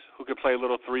Lakers, who could play a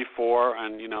little 3-4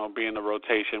 and, be in the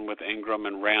rotation with Ingram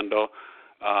and Randall.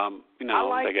 I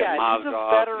like they get that. Mozgov. He's a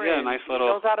veteran. Yeah, nice little.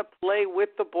 He knows how to play with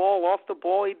the ball, off the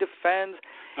ball. He defends.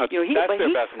 That's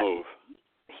their best move.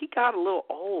 He got a little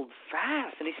old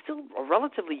fast, and he's still a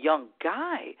relatively young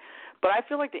guy. But I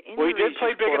feel like the injuries. Well, he did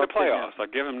play big in the playoffs. I'll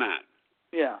give him that.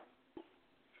 Yeah.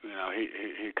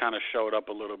 He kind of showed up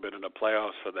a little bit in the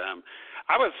playoffs for them.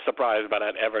 I was surprised by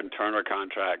that Evan Turner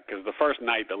contract because the first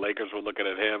night the Lakers were looking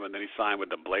at him, and then he signed with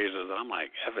the Blazers, and I'm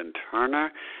like, Evan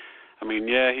Turner? I mean,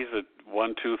 yeah, he's a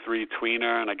 1, 2, 3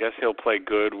 tweener, and I guess he'll play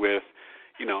good with,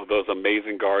 those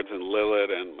amazing guards in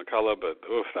Lillard and McCullough, but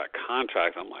that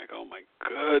contract, I'm like, oh my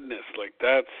goodness, like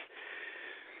that's.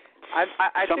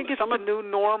 I think it's the new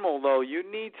normal, though. You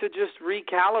need to just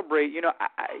recalibrate. You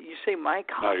say Mike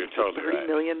Conley's a $3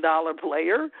 million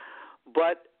player,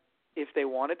 but if they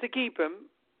wanted to keep him,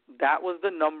 that was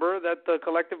the number that the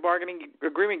collective bargaining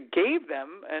agreement gave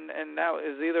them, and now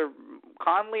is either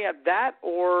Conley at that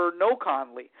or no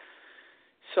Conley.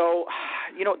 So,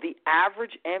 the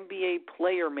average NBA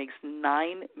player makes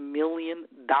 $9 million.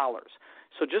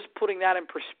 So just putting that in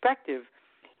perspective,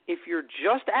 if you're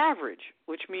just average,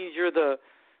 which means you're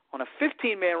on a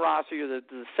 15-man roster, you're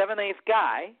the 7th, 8th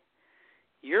guy,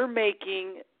 you're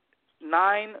making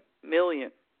 $9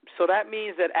 million. So that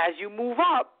means that as you move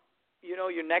up,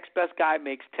 your next best guy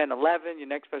makes 10, 11, your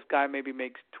next best guy maybe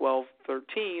makes 12,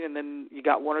 13, and then you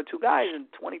got 1 or 2 guys in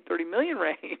 20, 30 million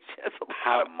range. That's a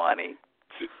lot of money.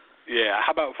 Yeah,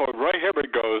 how about for Roy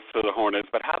Hibbert goes to the Hornets,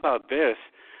 but how about this?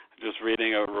 Just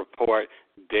reading a report,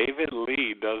 David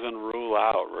Lee doesn't rule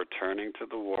out returning to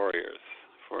the Warriors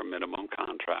for a minimum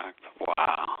contract.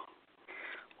 Wow.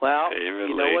 Well, David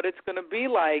you know Lee. what it's going to be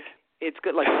like. It's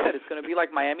good, like I said, it's going to be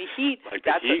like Miami Heat.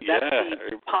 That's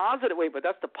the positive way, but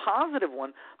that's the positive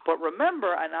one. But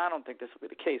remember, and I don't think this will be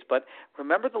the case, but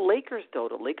remember the Lakers, though.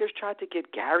 The Lakers tried to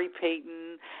get Gary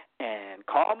Payton and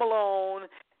Karl Malone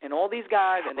and all these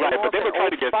guys. And but they were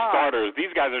trying to get spot. starters.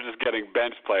 These guys are just getting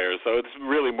bench players, so it's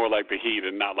really more like the Heat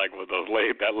and not like what that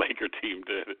Laker team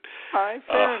did. All right,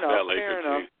 fair enough. That Laker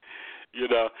team.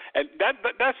 And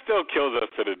that still kills us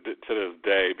to this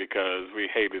day because we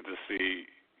hated to see.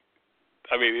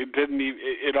 I mean,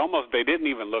 they didn't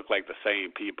even look like the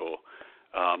same people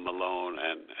Malone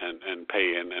and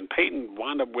Peyton. And Peyton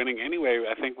wound up winning anyway,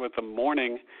 I think, with the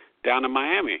morning down in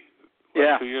Miami.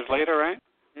 Yeah. 2 years later, right?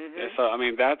 Mm-hmm. Yeah, so, I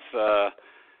mean, that's,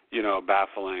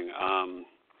 baffling.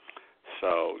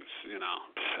 So,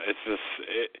 it's just,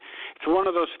 it's one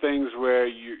of those things where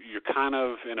you're kind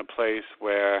of in a place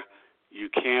where you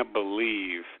can't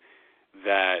believe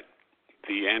that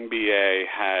the NBA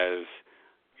has,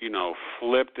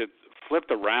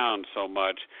 flipped around so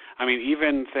much. I mean,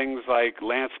 even things like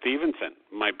Lance Stevenson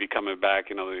might be coming back.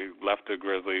 He left the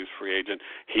Grizzlies, free agent.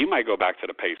 He might go back to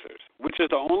the Pacers, which is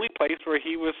the only place where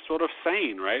he was sort of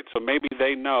sane, right? So maybe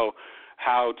they know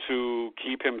how to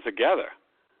keep him together.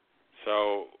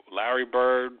 So Larry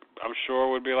Bird, I'm sure,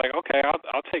 would be like, okay,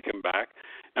 I'll take him back.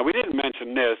 Now, we didn't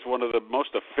mention this. One of the most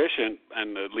efficient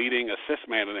and the leading assist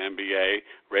man in the NBA,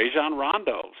 Rajon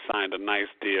Rondo, signed a nice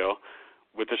deal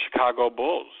with the Chicago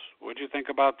Bulls. What do you think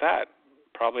about that?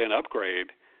 Probably an upgrade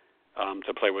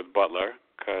to play with Butler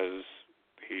because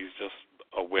he's just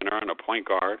a winner and a point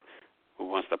guard who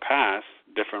wants to pass,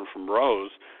 different from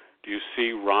Rose. Do you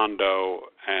see Rondo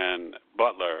and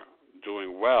Butler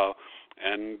doing well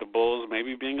and the Bulls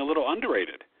maybe being a little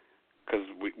underrated? Because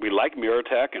we like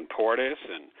Mirotic and Portis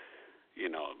and,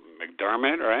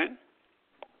 McDermott, right?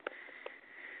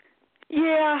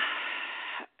 Yeah.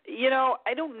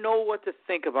 I don't know what to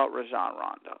think about Rajon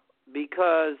Rondo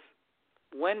because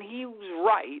when he was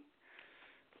right,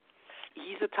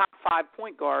 he's a top 5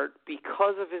 point guard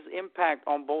because of his impact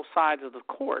on both sides of the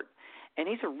court. And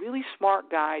he's a really smart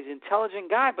guy, he's an intelligent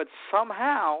guy, but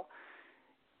somehow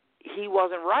he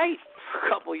wasn't right for a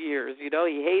couple of years. He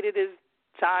hated his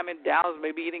time in Dallas.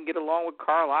 Maybe he didn't get along with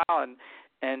Carlisle,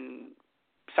 and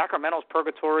Sacramento's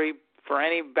purgatory for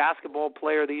any basketball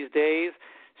player these days.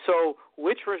 So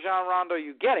which Rajon Rondo are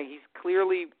you getting? He's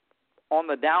clearly on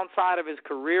the downside of his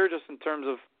career just in terms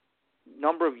of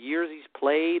number of years he's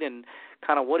played and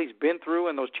kind of what he's been through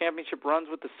and those championship runs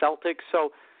with the Celtics.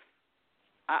 So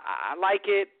I like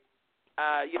it.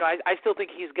 I still think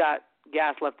he's got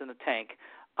gas left in the tank.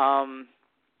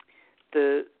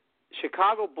 The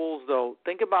Chicago Bulls, though,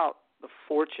 think about the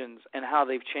fortunes and how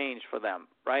they've changed for them,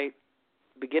 right?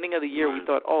 Beginning of the year, we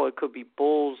thought, it could be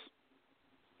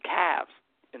Bulls-Cavs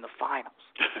in the finals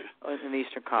in the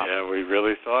Eastern Conference. Yeah, we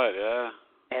really thought, yeah.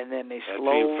 And then they that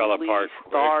slowly team fell apart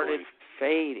started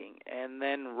fading. And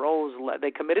then Rose,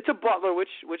 they committed to Butler, which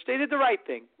they did the right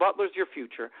thing. Butler's your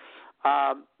future.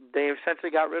 They essentially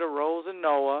got rid of Rose and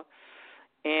Noah.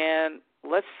 And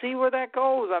let's see where that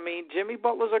goes. I mean, Jimmy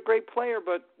Butler's a great player,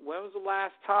 but when was the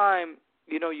last time,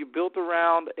 you built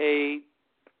around a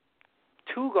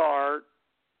two-guard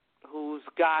who's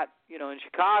got, in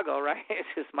Chicago, right? It's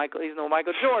just he's no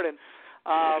Michael Jordan.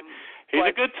 He's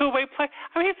a good two-way player.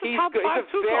 I mean, he's a top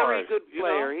 5 two-guard. He's a very good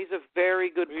player. He's a very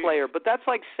good player. But that's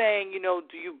like saying,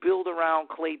 do you build around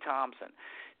Klay Thompson?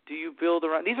 Do you build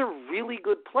around – these are really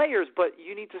good players, but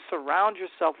you need to surround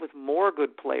yourself with more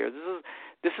good players.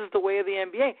 This is the way of the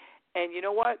NBA. And you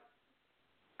know what?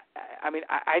 I mean,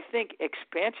 I think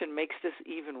expansion makes this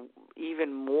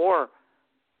even more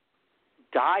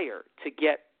dire to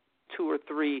get 2 or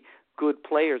 3 good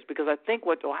players, because I think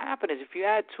what will happen is if you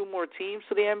add 2 more teams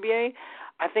to the NBA,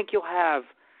 I think you'll have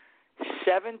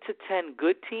 7 to 10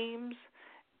 good teams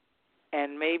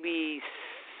and maybe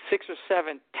 6 or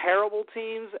 7 terrible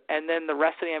teams, and then the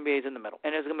rest of the NBA is in the middle.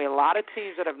 And there's going to be a lot of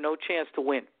teams that have no chance to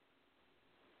win.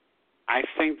 I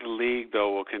think the league,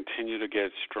 though, will continue to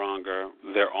get stronger.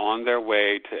 They're on their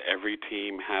way to every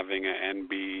team having an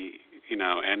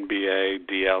NBA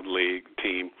DL League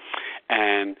team,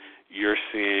 and you're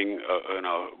seeing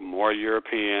more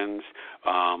Europeans.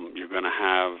 You're going to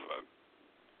have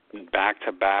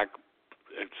back-to-back,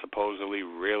 supposedly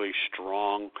really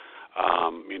strong,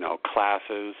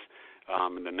 classes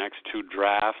in the next 2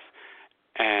 drafts,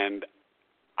 and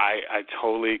I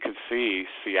totally could see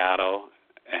Seattle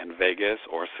and Vegas,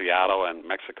 or Seattle and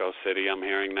Mexico City, I'm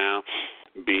hearing now,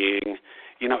 being,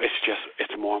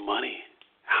 it's more money.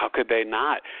 How could they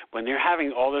not? When you're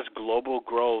having all this global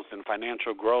growth and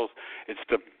financial growth, it's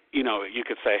you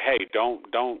could say, hey, don't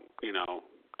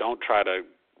try to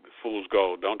fool's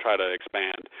gold. Don't try to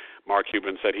expand. Mark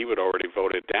Cuban said he would already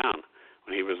vote it down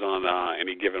when he was on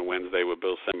Any Given Wednesday with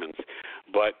Bill Simmons.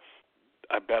 But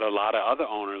I bet a lot of other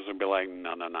owners would be like,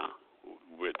 no.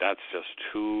 That's just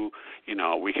too,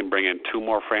 we can bring in 2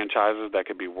 more franchises that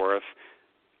could be worth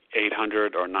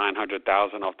 $800,000 or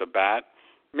 $900,000 off the bat.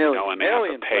 Million. And they have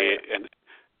to pay it. And,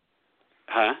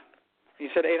 huh? You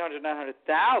said 800,000,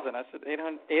 900,000. I said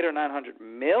 8 or 900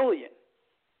 million.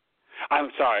 I'm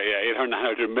sorry, yeah, 800,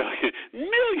 900 million,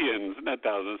 millions, not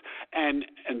thousands, and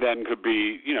then could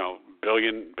be,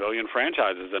 billion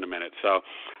franchises in a minute. So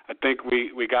I think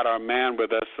we got our man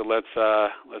with us, so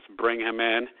let's bring him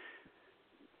in.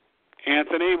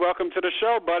 Anthony, welcome to the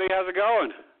show, buddy. How's it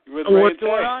going? What's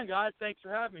going on, guys? Thanks for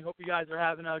having me. Hope you guys are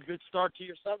having a good start to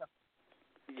your summer.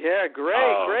 Yeah, great.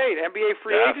 NBA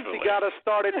free agency got us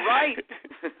started right.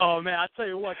 Oh, man, I tell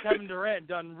you what, Kevin Durant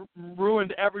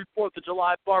ruined every 4th of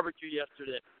July barbecue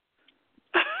yesterday.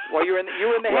 Well, you were in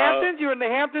the Hamptons? You were in the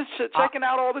Hamptons checking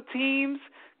out all the teams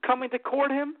coming to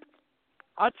court him?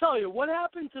 I tell you, what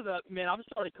happened to man, I'm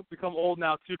starting to become old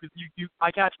now, too, because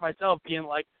I catch myself being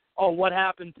like, oh, what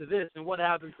happened to this and what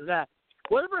happened to that?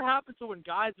 Whatever happened to when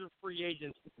guys are free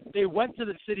agents, they went to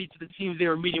the city, to the teams they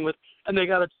were meeting with, and they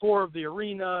got a tour of the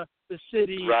arena, the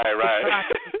city, the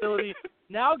practice facility.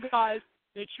 Now, guys,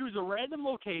 they choose a random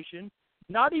location,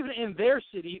 not even in their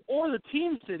city or the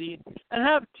team city, and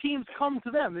have teams come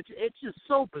to them. It's just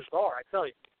so bizarre, I tell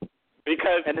you.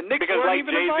 Because like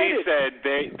Jay-Z said,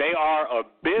 they are a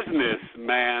business,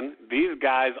 man. These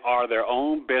guys are their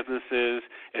own businesses.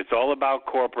 It's all about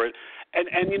corporate.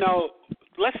 And you know,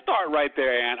 let's start right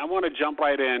there, Ann. I want to jump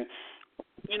right in.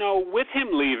 You know, with him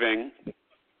leaving,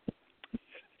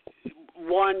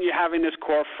 one, you're having this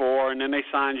core four, and then they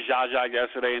signed Jaja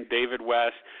yesterday and David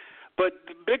West. But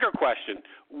the bigger question,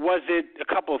 was it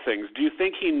a couple of things? Do you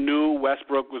think he knew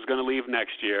Westbrook was going to leave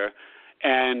next year?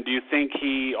 And do you think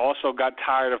he also got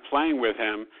tired of playing with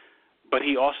him, but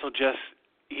he also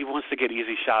he wants to get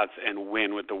easy shots and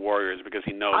win with the Warriors because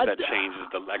he knows that changes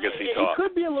the legacy talk? It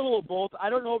could be a little of both.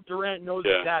 I don't know if Durant knows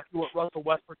exactly what Russell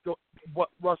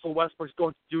Westbrook's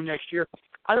going to do next year.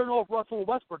 I don't know if Russell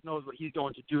Westbrook knows what he's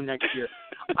going to do next year.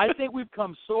 I think we've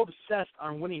become so obsessed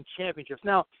on winning championships.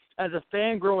 Now, as a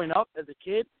fan growing up, as a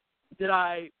kid, did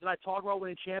I talk about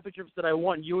winning championships? Did I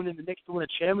want you and the Knicks to win a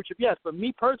championship? Yes, but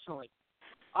me personally,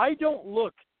 I don't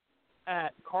look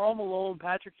at Karl Malone,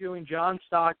 Patrick Ewing, John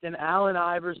Stockton, Allen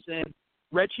Iverson,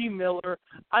 Reggie Miller.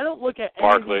 I don't look at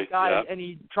any of these guys,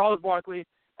 any Charles Barkley,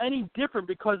 any different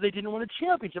because they didn't win a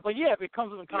championship. Like, yeah, if it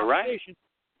comes in conversation,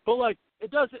 but like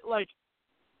it doesn't like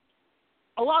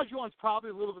Olajuwon's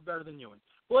probably a little bit better than Ewing.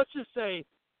 But let's just say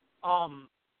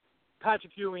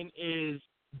Patrick Ewing is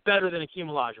better than Hakeem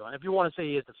Olajuwon. If you want to say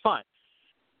he is, that's fine.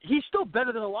 He's still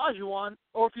better than Olajuwon,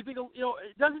 or if you think,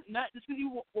 it doesn't matter. Just because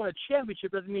you won a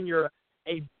championship doesn't mean you're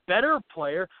a better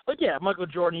player. Like, yeah, Michael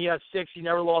Jordan, he has 6. He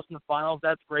never lost in the finals.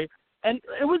 That's great. And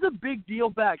it was a big deal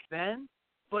back then,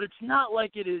 but it's not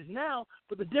like it is now.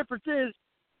 But the difference is,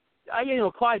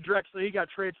 Clyde Drexler, he got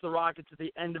traded to the Rockets at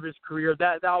the end of his career.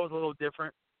 That was a little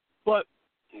different. But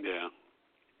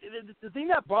the thing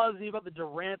that bothers me about the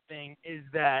Durant thing is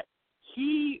that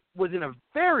he was in a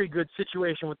very good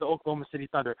situation with the Oklahoma City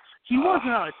Thunder. He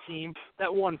wasn't on a team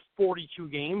that won 42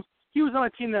 games. He was on a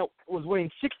team that was winning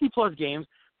 60-plus games,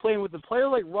 playing with a player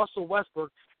like Russell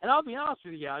Westbrook. And I'll be honest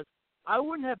with you guys, I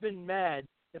wouldn't have been mad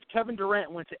if Kevin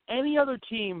Durant went to any other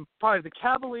team, probably the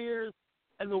Cavaliers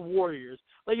and the Warriors.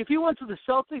 Like, if he went to the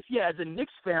Celtics, as a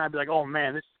Knicks fan, I'd be like, oh,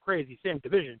 man, this is crazy, same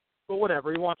division. But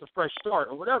whatever, he wants a fresh start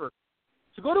or whatever.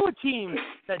 To go to a team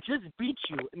that just beat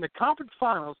you in the conference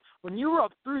finals when you were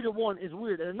up 3-1 is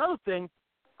weird. And another thing,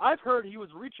 I've heard he was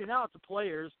reaching out to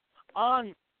players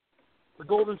on the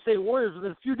Golden State Warriors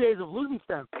within a few days of losing to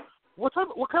them. What kind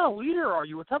of leader are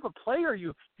you? What type of player are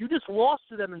you? You just lost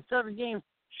to them in 7 games.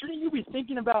 Shouldn't you be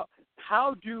thinking about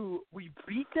how do we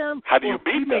beat them? How do you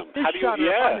beat them? How do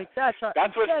you make that shot?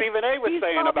 That's what Stephen A. was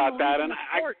saying about that. And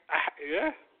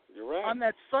you're right. On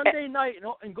that Sunday night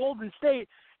in Golden State,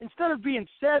 instead of being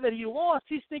sad that he lost,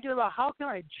 he's thinking about how can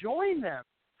I join them.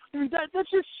 I mean,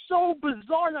 that's just so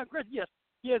bizarre. Now, Chris, yes,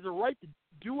 he has a right to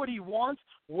do what he wants,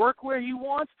 work where he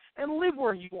wants, and live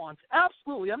where he wants.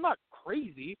 Absolutely. I'm not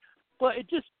crazy, but it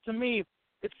just, to me,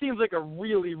 it seems like a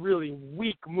really, really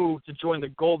weak move to join the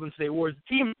Golden State Warriors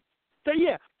team. So,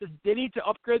 they need to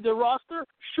upgrade their roster?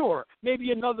 Sure.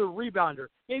 Maybe another rebounder,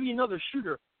 maybe another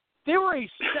shooter.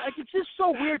 It's just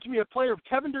so weird to me a player of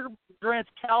Kevin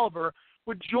Durant's caliber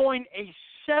would join a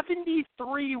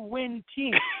 73-win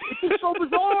team. It's just so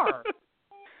bizarre.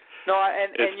 No,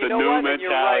 and it's you know what? And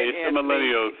you're right. It's the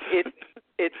millennials.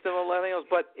 It's the millennials,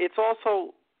 but it's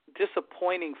also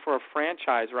disappointing for a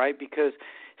franchise, right? Because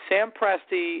Sam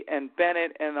Presti and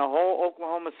Bennett and the whole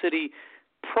Oklahoma City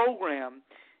program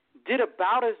did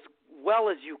about as well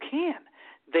as you can.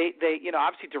 They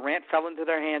obviously Durant fell into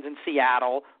their hands in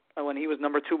Seattle when he was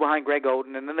number 2 behind Greg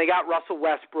Oden, and then they got Russell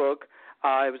Westbrook.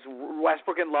 It was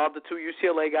Westbrook and Love, the 2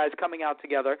 UCLA guys coming out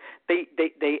together. They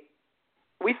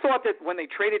We thought that when they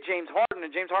traded James Harden,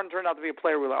 and James Harden turned out to be a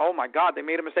player, we were like, oh, my God, they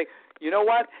made a mistake. You know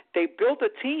what? They built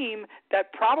a team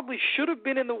that probably should have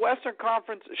been in the Western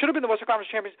Conference, champions,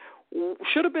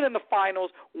 should have been in the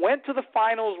finals, went to the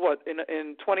finals,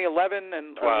 in 2011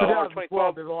 and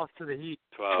 2012? They lost to the Heat.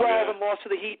 12 and lost to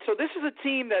the Heat. So this is a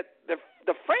team that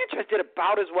the franchise did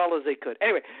about as well as they could.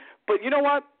 Anyway, but you know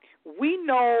what? We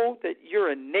know that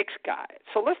you're a Knicks guy.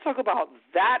 So let's talk about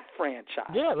that franchise.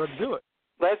 Yeah, let's do it.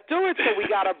 Let's do it. So we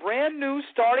got a brand new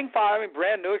starting five. I mean,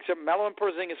 brand new, except Melo and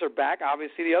Porzingis are back.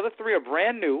 Obviously, the other three are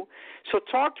brand new. So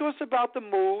talk to us about the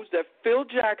moves that Phil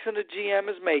Jackson, the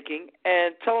GM, is making,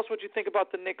 and tell us what you think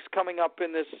about the Knicks coming up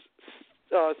in this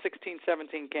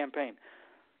 16-17 campaign.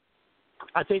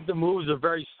 I think the moves are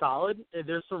very solid.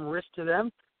 There's some risk to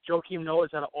them. Joakim Noah's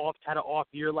had an off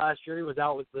year last year. He was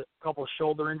out with a couple of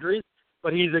shoulder injuries,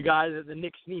 but he's a guy that the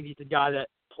Knicks need. He's a guy that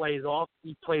plays off.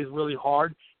 He plays really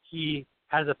hard. He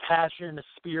has a passion and a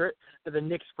spirit that the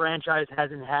Knicks franchise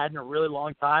hasn't had in a really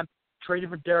long time. Trading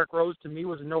for Derrick Rose, to me,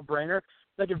 was a no-brainer.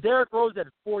 Like, if Derrick Rose had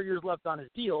 4 years left on his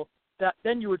deal,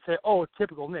 then you would say, oh,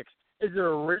 typical Knicks. Is there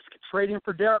a risk trading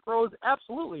for Derrick Rose?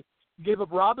 Absolutely. You gave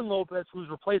up Robin Lopez, who's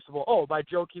replaceable, by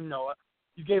Joakim Noah.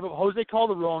 You gave up Jose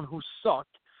Calderon, who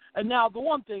sucked. And now the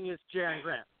one thing is Jaren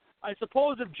Grant. I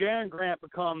suppose if Jaren Grant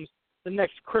becomes the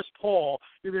next Chris Paul,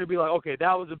 you're going to be like, okay,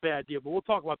 that was a bad deal. But we'll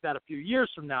talk about that a few years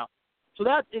from now. So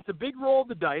it's a big roll of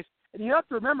the dice. And you have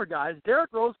to remember, guys,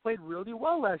 Derrick Rose played really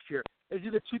well last year. Is he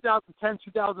the 2010,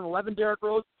 2011 Derrick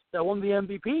Rose that won the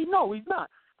MVP? No, he's not.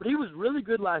 But he was really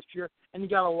good last year, and he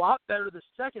got a lot better the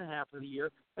second half of the year.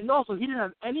 And also, he didn't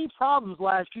have any problems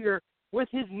last year with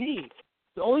his knees.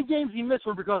 The only games he missed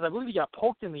were because I believe he got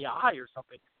poked in the eye or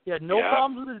something. He had no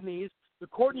problems with his knees. The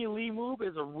Courtney Lee move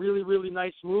is a really, really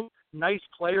nice move. Nice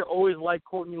player. Always liked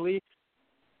Courtney Lee.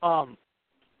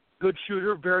 Good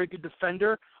shooter, very good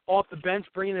defender. Off the bench,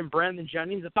 bringing in Brandon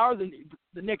Jennings. If I were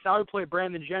the Knicks, I would play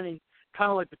Brandon Jennings kind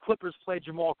of like the Clippers played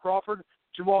Jamal Crawford.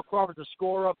 Jamal Crawford's a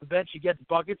scorer off the bench. He gets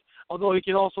buckets, although he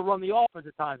can also run the offense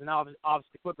at times. And obviously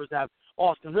the Clippers have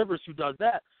Austin Rivers who does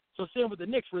that. So same with the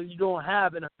Knicks, where you don't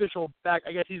have an official back.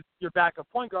 I guess he's your backup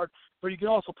point guard, but you can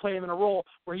also play him in a role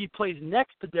where he plays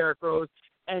next to Derrick Rose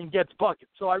and gets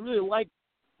buckets. So I really like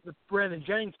the Brandon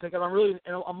Jennings pick. And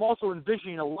I'm also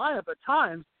envisioning a lineup at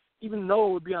times, even though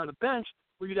it would be on the bench,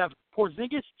 where you'd have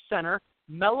Porzingis center,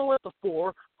 Melo at the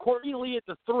 4, Courtney Lee at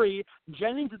the 3,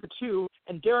 Jennings at the 2,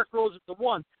 and Derrick Rose at the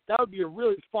 1. That would be a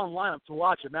really fun lineup to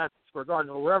watch at Madison Square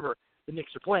Garden or wherever the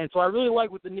Knicks are playing. So I really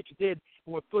like what the Knicks did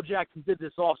and what Phil Jackson did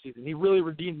this offseason. He really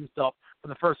redeemed himself for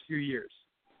the first few years.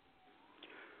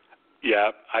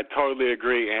 Yeah, I totally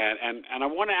agree, and I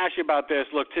want to ask you about this.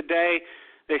 Look, today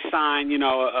they signed,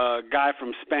 a guy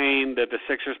from Spain that the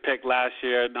Sixers picked last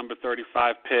year, number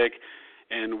 35 pick,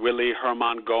 and Willie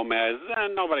Herman Gomez.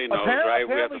 And nobody knows, right?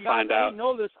 We have to find out.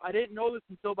 I didn't know this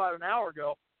until about an hour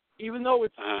ago. Even though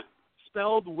it's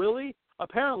spelled Willie,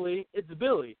 apparently it's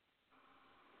Billy.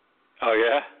 Oh,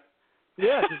 yeah?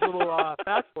 Yeah, it's a little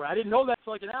fast forward. I didn't know that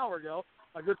until like an hour ago.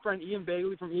 My good friend Ian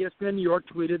Bailey from ESPN New York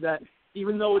tweeted that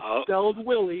even though it's spelled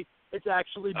Willie, it's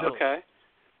actually Billy. Okay.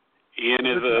 Ian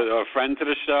is a friend to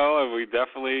the show, and we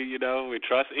definitely, we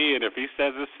trust Ian. If he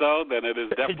says it's so, then it is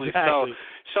definitely exactly.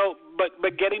 So,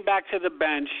 but getting back to the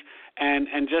bench and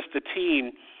just the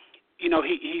team,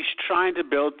 he's trying to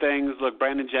build things. Look,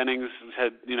 Brandon Jennings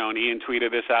had, and Ian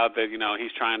tweeted this out that,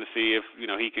 he's trying to see if,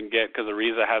 he can get, because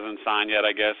Ariza hasn't signed yet,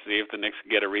 I guess, see if the Knicks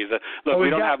can get Ariza. Look, we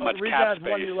don't have much Ariza cap has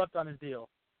space. 1 year left on his deal.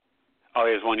 Oh,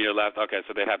 he has 1 year left. Okay,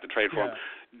 so they'd have to trade for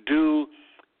him.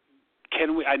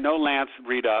 Can we? I know Lance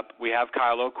read up. We have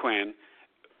Kyle O'Quinn.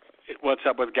 What's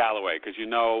up with Galloway? Because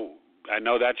I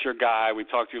know that's your guy. We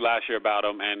talked to you last year about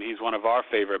him, and he's one of our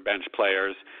favorite bench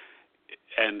players.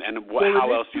 And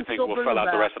how else do you think we'll fill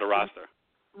out the rest of the roster?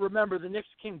 Remember, the Knicks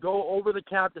can go over the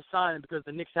cap to sign him because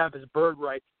the Knicks have his bird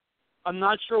rights. I'm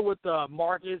not sure what the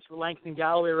mark is for Langston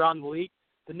Galloway around the league.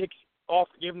 The Knicks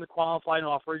gave him the qualifying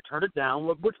offer. He turned it down,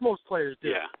 which most players do.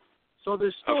 Yeah. So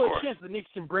there's still a chance the Knicks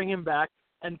can bring him back.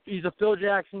 And he's a Phil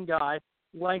Jackson guy.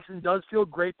 Langston does feel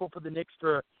grateful for the Knicks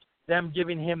for them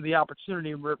giving him the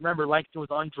opportunity. Remember, Langston was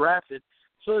undrafted.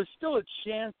 So there's still a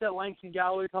chance that Langston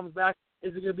Galloway comes back.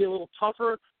 Is it going to be a little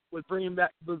tougher with bringing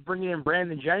in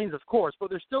Brandon Jennings? Of course. But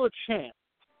there's still a chance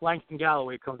Langston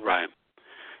Galloway comes back. Right.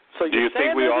 So do you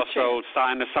think we also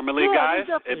sign the Summer League guys?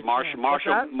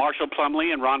 Marshall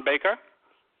Plumlee and Ron Baker?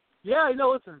 Yeah,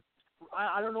 listen.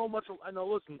 I don't know much.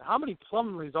 Listen, how many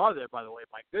Plumlees are there, by the way?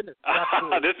 My goodness.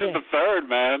 This is the third,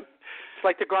 man. It's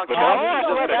like the Gronkowski.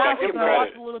 I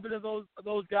watched a little bit of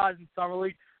those guys in Summer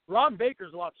League. Ron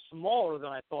Baker's a lot smaller than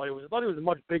I thought he was. I thought he was a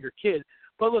much bigger kid.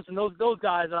 But listen, those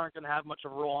guys aren't going to have much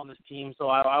of a role on this team, so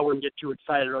I wouldn't get too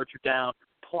excited or too down.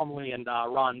 Plumlee and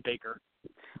Ron Baker.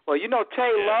 Well,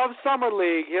 Tay loves Summer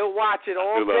League. He'll watch it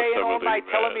all day and all night,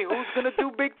 telling me who's going to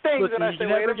do big things. Listen, and I say,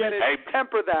 wait a minute,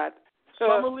 temper that.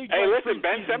 Summer League. Hey, listen,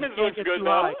 Ben Simmons looks good,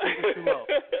 though.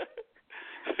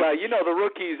 Well, the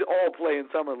rookies all play in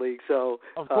Summer League, so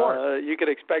of course. You could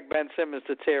expect Ben Simmons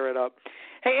to tear it up.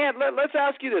 Hey, Ant, let's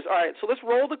ask you this. All right, so let's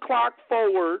roll the clock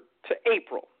forward to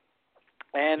April.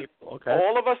 And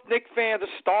all of us Knicks fans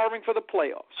are starving for the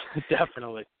playoffs.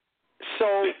 Definitely.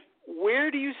 So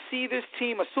where do you see this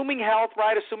team, assuming health,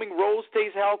 right, assuming Rose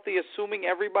stays healthy, assuming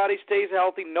everybody stays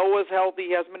healthy, Noah's healthy,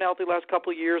 he hasn't been healthy the last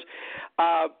couple of years,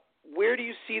 where do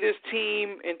you see this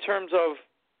team in terms of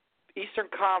Eastern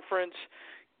Conference?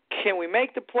 Can we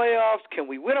make the playoffs? Can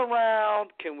we win a round?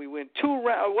 Can we win 2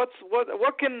 rounds?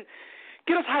 What can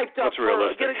get us hyped up?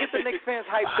 Get the Knicks fans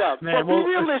hyped up. Man, be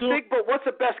realistic, but what's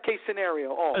the best case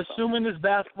scenario also? Assuming this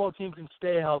basketball team can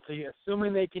stay healthy,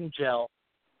 assuming they can gel,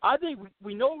 I think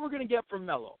we know what we're going to get from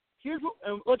Melo.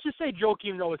 Let's just say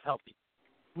Joakim Noah is healthy.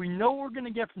 We know what we're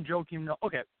going to get from Joakim Noah.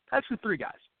 Okay, actually 3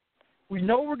 guys. We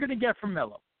know what we're going to get from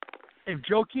Melo. If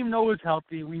Joakim Noah is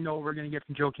healthy, we know what we're going to get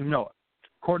from Joakim Noah.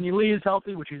 Courtney Lee is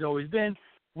healthy, which he's always been.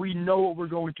 We know what we're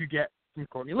going to get from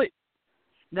Courtney Lee.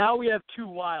 Now we have 2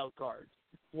 wild cards.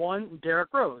 One, Derrick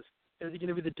Rose. Is he going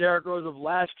to be the Derrick Rose of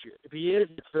last year? If he is,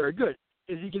 it's very good.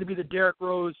 Is he going to be the Derrick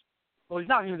Rose? Well, he's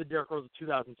not going to be the Derrick Rose of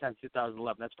 2010,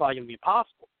 2011. That's probably going to be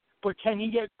impossible. But can he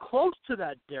get close to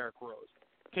that Derrick Rose?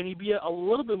 Can he be a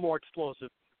little bit more explosive?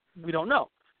 We don't know.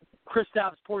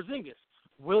 Kristaps Porzingis,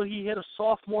 will he hit a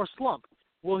sophomore slump?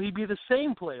 Will he be the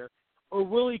same player? Or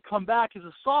will he come back as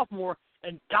a sophomore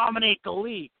and dominate the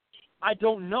league? I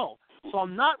don't know. So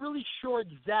I'm not really sure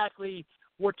exactly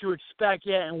what to expect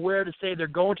yet and where to say they're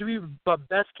going to be. But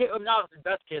best case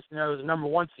scenario is the number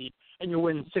 1 seed, and you're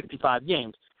winning 65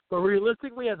 games. But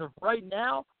realistically, as of right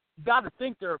now, you got to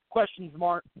think their questions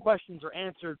are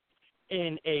answered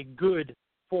in a good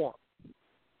form.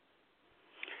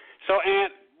 So,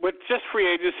 Ant, with just free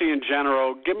agency in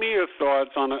general, give me your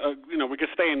thoughts on, we could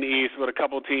stay in the East with a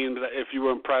couple of teams if you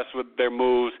were impressed with their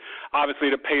moves. Obviously,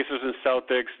 the Pacers and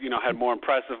Celtics, had more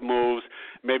impressive moves.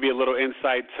 Maybe a little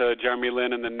insight to Jeremy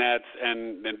Lin and the Nets,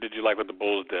 and did you like what the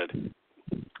Bulls did?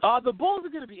 The Bulls are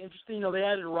going to be interesting. They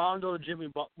added Rondo to Jimmy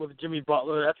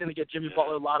Butler. That's going to get Jimmy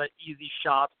Butler a lot of easy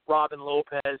shots. Robin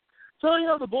Lopez. So,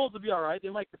 the Bulls will be all right. They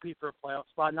might compete for a playoff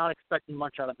spot. Not expecting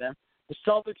much out of them. The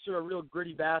Celtics are a real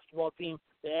gritty basketball team.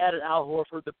 They added Al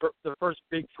Horford, the first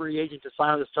big free agent to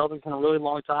sign with the Celtics in a really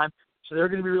long time. So they're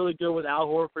going to be really good with Al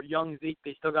Horford, young Zeke.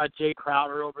 They still got Jay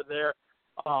Crowder over there,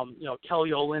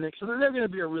 Kelly Olynyk. So they're going to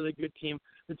be a really good team.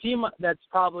 The team that's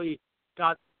probably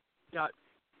got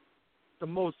the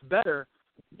most better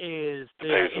is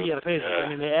the Indiana Pacers. I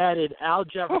mean, they added Al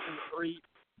Jefferson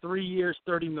 3 years,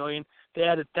 $30 million. They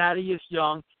added Thaddeus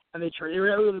Young, and they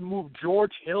were able to move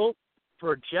George Hill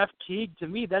for Jeff Teague. To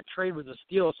me, that trade was a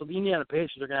steal. So the Indiana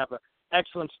Pacers are going to have an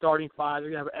excellent starting 5.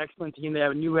 They're going to have an excellent team. They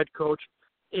have a new head coach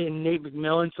in Nate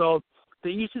McMillan. So the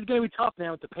East is going to be tough, man,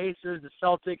 with the Pacers, the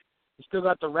Celtics. You still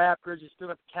got the Raptors. You still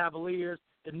got the Cavaliers.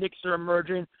 The Knicks are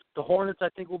emerging. The Hornets, I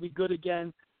think, will be good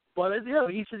again. But, the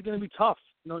East is going to be tough.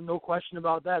 No question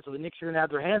about that. So the Knicks are going to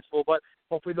have their hands full, but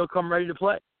hopefully they'll come ready to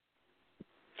play.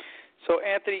 So,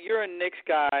 Anthony, you're a Knicks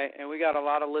guy, and we got a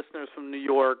lot of listeners from New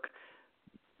York.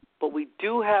 But we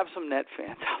do have some Net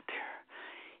fans out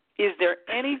there. Is there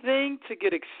anything to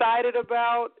get excited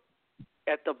about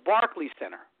at the Barclays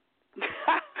Center?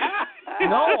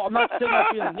 No, I'm not saying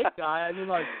I'll be a Knicks guy. I mean,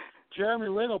 Jeremy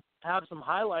Lin will have some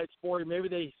highlights for you. Maybe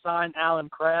they sign Alan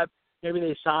Crabb. Maybe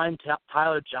they sign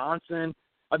Tyler Johnson.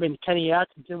 I mean, Kenny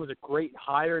Atkinson was a great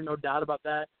hire, no doubt about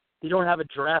that. They don't have a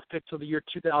draft pick till the year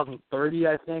 2030,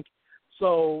 I think.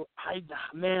 So, I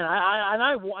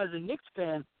as a Knicks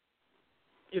fan,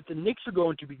 if the Knicks are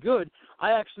going to be good,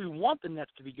 I actually want the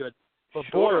Nets to be good. But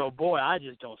boy, oh boy, I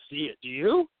just don't see it. Do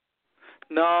you?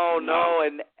 No,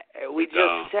 and we just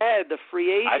said the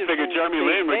free agent. I figured Jeremy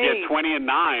Lin would get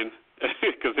 20-9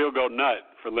 because he'll go nut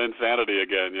for Lin's sanity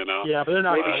again, Yeah, but they're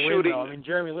not going to win, shooting though. I mean,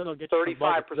 Jeremy Lin will get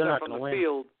 35% from the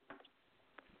field.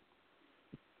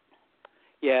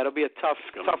 Yeah, it'll be a tough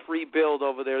rebuild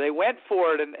over there. They went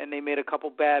for it, and they made a couple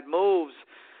bad moves.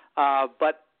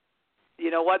 But you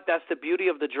know what? That's the beauty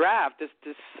of the draft. This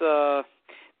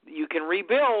you can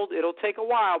rebuild. It'll take a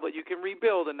while, but you can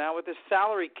rebuild. And now with this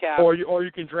salary cap, or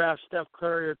you can draft Steph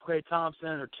Curry or Klay Thompson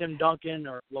or Tim Duncan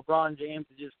or LeBron James.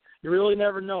 You really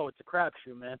never know. It's a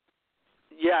crapshoot, man.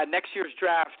 Yeah, next year's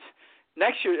draft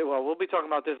Next year, well, we'll be talking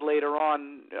about this later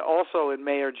on, also in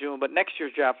May or June. But next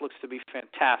year's draft looks to be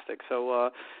fantastic.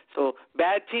 So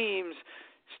bad teams,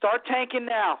 start tanking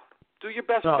now. Do your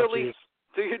best, Philly. Geez.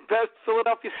 Do your best,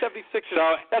 Philadelphia 76ers.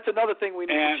 So, that's another thing we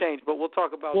need to change, but we'll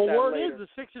talk about that later. Well, word is the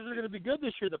Sixers are going to be good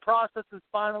this year. The process is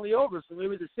finally over, so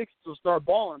maybe the Sixers will start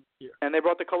balling this year. And they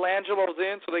brought the Colangelos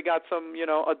in, so they got some,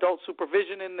 adult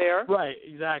supervision in there. Right,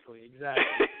 exactly.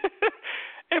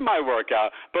 It might work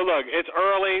out. But look, it's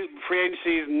early. Free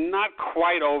agency is not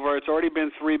quite over. It's already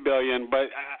been $3 billion.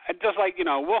 But just like,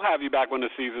 we'll have you back when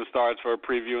the season starts for a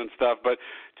preview and stuff. But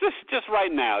just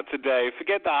right now, today,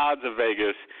 forget the odds of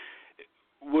Vegas.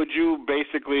 Would you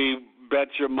basically bet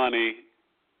your money,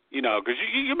 because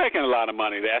you're making a lot of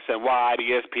money, the SNY, the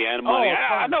ESPN money.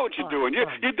 I know what you're doing.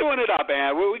 You're doing it up,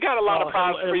 man. We got a lot of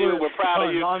props for you. We're proud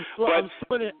of you.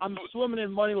 I'm swimming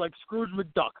in money like Scrooge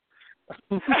McDuck.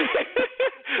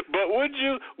 But would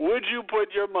you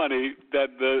put your money that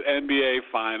the NBA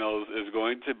Finals is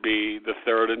going to be the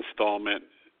third installment,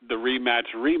 the rematch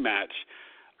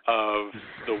of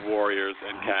the Warriors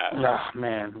and Cavs? Oh,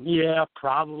 man. Yeah,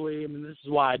 probably. I mean, this is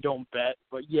why I don't bet.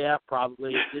 But, yeah,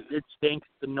 probably. It stinks.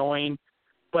 It's annoying.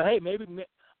 But, hey, maybe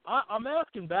I'm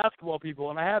asking basketball people,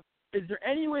 and is there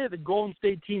any way that the Golden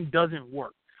State team doesn't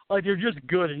work? Like, they're just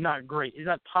good and not great. Is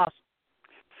that possible?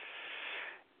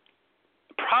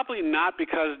 Probably not,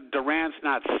 because Durant's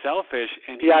not selfish,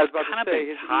 and he's kind of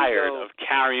been tired of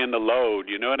carrying the load,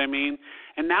 you know what I mean?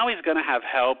 And now he's going to have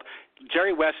help.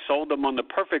 Jerry West sold them on the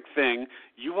perfect thing.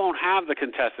 You won't have the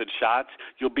contested shots.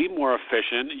 You'll be more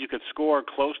efficient. You could score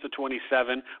close to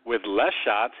 27 with less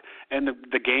shots, and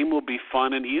the game will be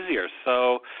fun and easier.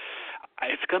 So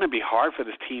it's going to be hard for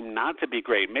this team not to be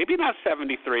great. Maybe not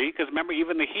 73, because remember,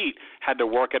 even the Heat had to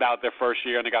work it out their first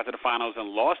year, and they got to the finals and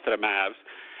lost to the Mavs.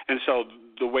 And so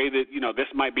the way that, this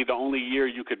might be the only year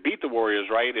you could beat the Warriors,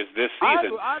 right, is this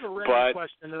season. I have a random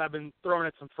question that I've been throwing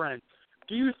at some friends.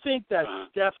 Do you think that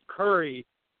Steph Curry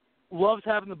loves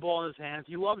having the ball in his hands?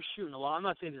 He loves shooting a lot. I'm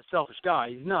not saying he's a selfish guy.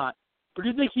 He's not. But do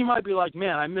you think he might be like,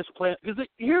 man, I miss playing? Because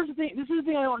here's the thing. This is the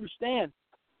thing I don't understand,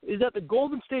 is that the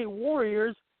Golden State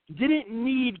Warriors didn't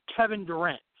need Kevin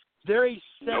Durant. They're a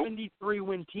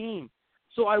 73-win team.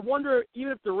 So I wonder,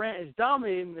 even if Durant is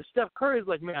dominating, if Steph Curry is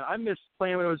like, man, I miss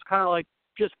playing when it was kind of like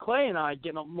just Clay and I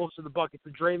getting most of the buckets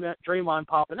of Draymond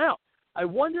popping out. I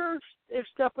wonder if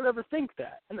Steph would ever think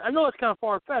that. And I know it's kind of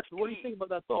far-fetched, but what do you think about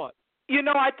that thought?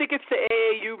 I think it's the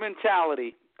AAU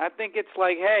mentality. I think it's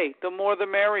like, hey, the more the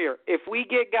merrier. If we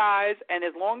get guys, and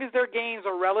as long as their games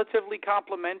are relatively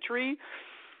complementary,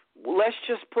 let's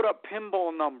just put up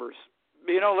pinball numbers.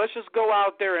 Let's just go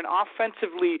out there and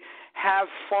offensively have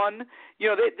fun.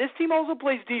 This team also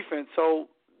plays defense, so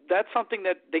that's something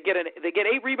that they get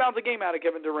 8 rebounds a game out of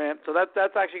Kevin Durant, so that's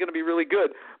actually going to be really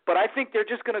good. But I think they're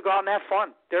just going to go out and have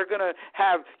fun. They're going to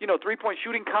have, 3-point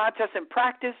shooting contests in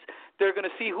practice. They're going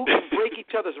to see who can break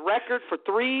each other's record for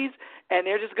threes, and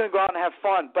they're just going to go out and have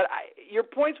fun. But your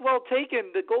point's well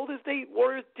taken. The Golden State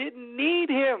Warriors didn't need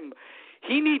him.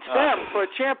 He needs them for a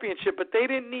championship, but they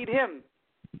didn't need him.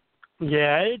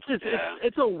 Yeah,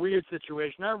 it's a weird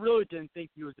situation. I really didn't think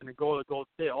he was going to go to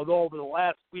Golden State, although over the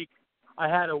last week I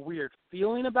had a weird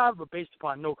feeling about it, but based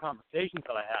upon no conversations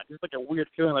that I had, just like a weird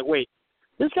feeling like, wait,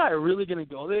 this guy really going to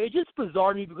go there? It just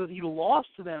bizarred me because he lost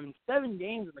to them in 7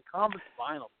 games in the conference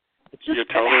finals. It's just You're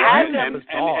totally right. And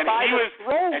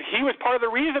he was part of the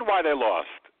reason why they lost.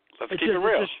 Let's keep it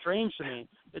real. It's just strange to me.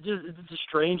 It's a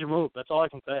strange move. That's all I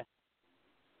can say.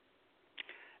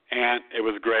 And it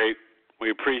was great. We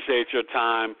appreciate your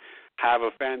time. Have a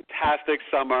fantastic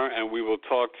summer, and we will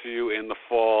talk to you in the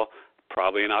fall,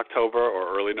 probably in October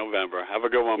or early November. Have a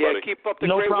good one, buddy. Keep up the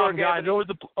great problem, work, guys.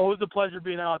 Always a pleasure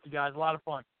being out with you guys. A lot of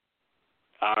fun.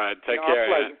 All right. Take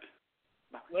care, Ant.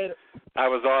 Later. That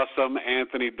was awesome.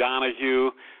 Anthony Donahue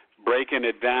breaking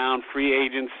it down, free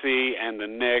agency and the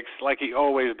Knicks, like he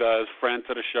always does, friend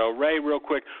to the show. Ray, real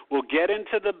quick, we'll get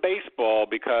into the baseball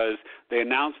because they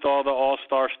announced all the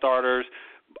all-star starters.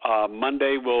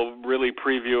 Monday we'll really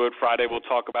preview it. Friday we'll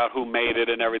talk about who made it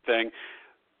and everything.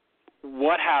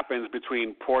 What happens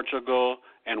between Portugal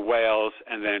and Wales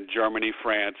and then Germany,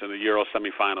 France in the Euro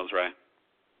semifinals, Ray?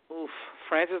 Oof.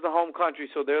 France is the home country,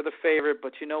 so they're the favorite.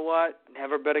 But you know what?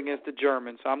 Never bet against the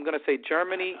Germans. So I'm going to say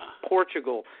Germany,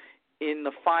 Portugal in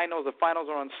the finals. The finals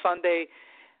are on Sunday.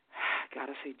 Got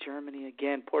to say Germany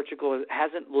again. Portugal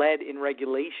hasn't led in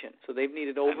regulation, so they've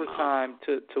needed overtime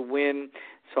to win.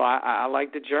 So I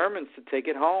like the Germans to take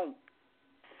it home.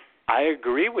 I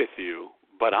agree with you,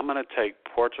 but I'm going to take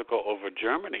Portugal over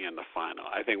Germany in the final.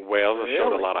 I think Wales has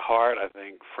showed a lot of heart. I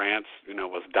think France,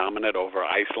 was dominant over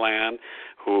Iceland,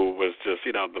 who was just,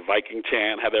 the Viking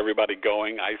chant had everybody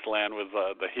going. Iceland was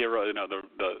the hero,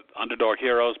 the underdog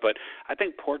heroes. But I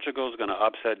think Portugal is going to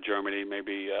upset Germany,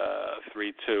 maybe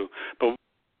 3-2. But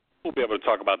we'll be able to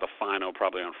talk about the final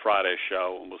probably on Friday's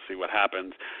show, and we'll see what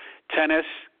happens. Tennis,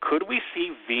 could we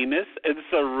see Venus and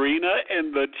Serena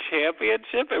in the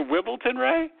championship at Wimbledon,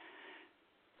 Ray?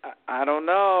 I don't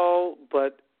know,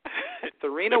 but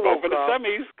Serena woke up. The up.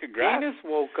 Semis. Congrats. Venus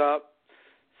woke up,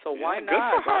 so why not?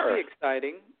 Good for her. That'd be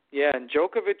exciting. Yeah, and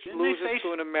Djokovic loses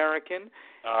to an American,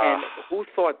 and who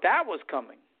thought that was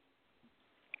coming?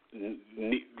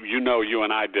 You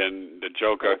and I did, the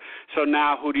Joker. So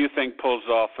now, who do you think pulls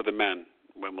off for the men,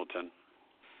 Wimbledon?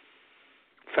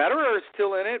 Federer is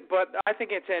still in it, but I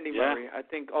think it's Andy Murray. I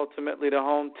think ultimately the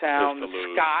hometown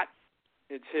Scot,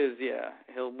 it's his. Yeah,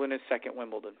 he'll win his second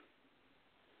Wimbledon.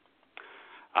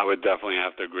 I would definitely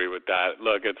have to agree with that.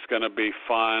 Look, it's going to be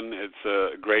fun. It's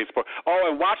a great sport. Oh,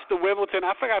 and watch the Wimbledon.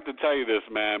 I forgot to tell you this,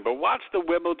 man, but watch the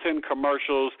Wimbledon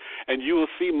commercials, and you will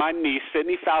see my niece,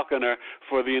 Sydney Falconer,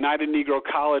 for the United Negro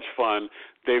College Fund.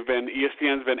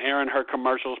 ESPN's been airing her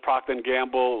commercials. Procter &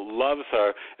 Gamble loves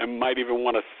her and might even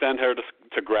want to send her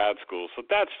to grad school. So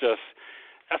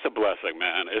that's a blessing,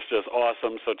 man. It's just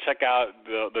awesome. So check out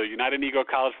the United Negro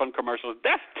College Fund commercials.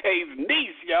 That's Tay's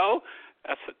niece, yo.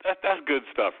 That's good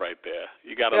stuff right there.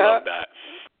 You got to love that.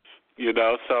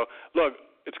 So, look,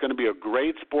 it's going to be a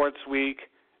great sports week.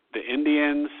 The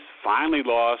Indians finally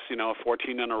lost,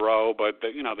 14 in a row, but,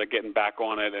 they're getting back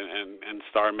on it and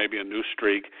starting maybe a new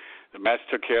streak. The Mets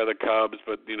took care of the Cubs,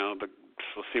 but,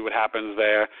 we'll see what happens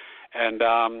there.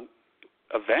 And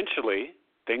eventually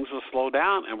things will slow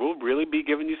down, and we'll really be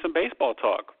giving you some baseball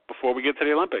talk before we get to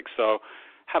the Olympics. So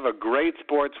have a great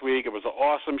sports week. It was an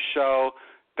awesome show.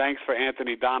 Thanks for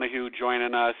Anthony Donahue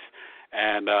joining us.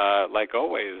 And like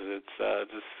always, it's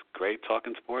just great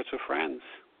talking sports with friends.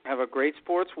 Have a great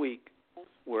sports week.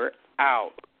 We're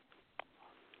out.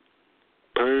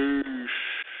 Peace.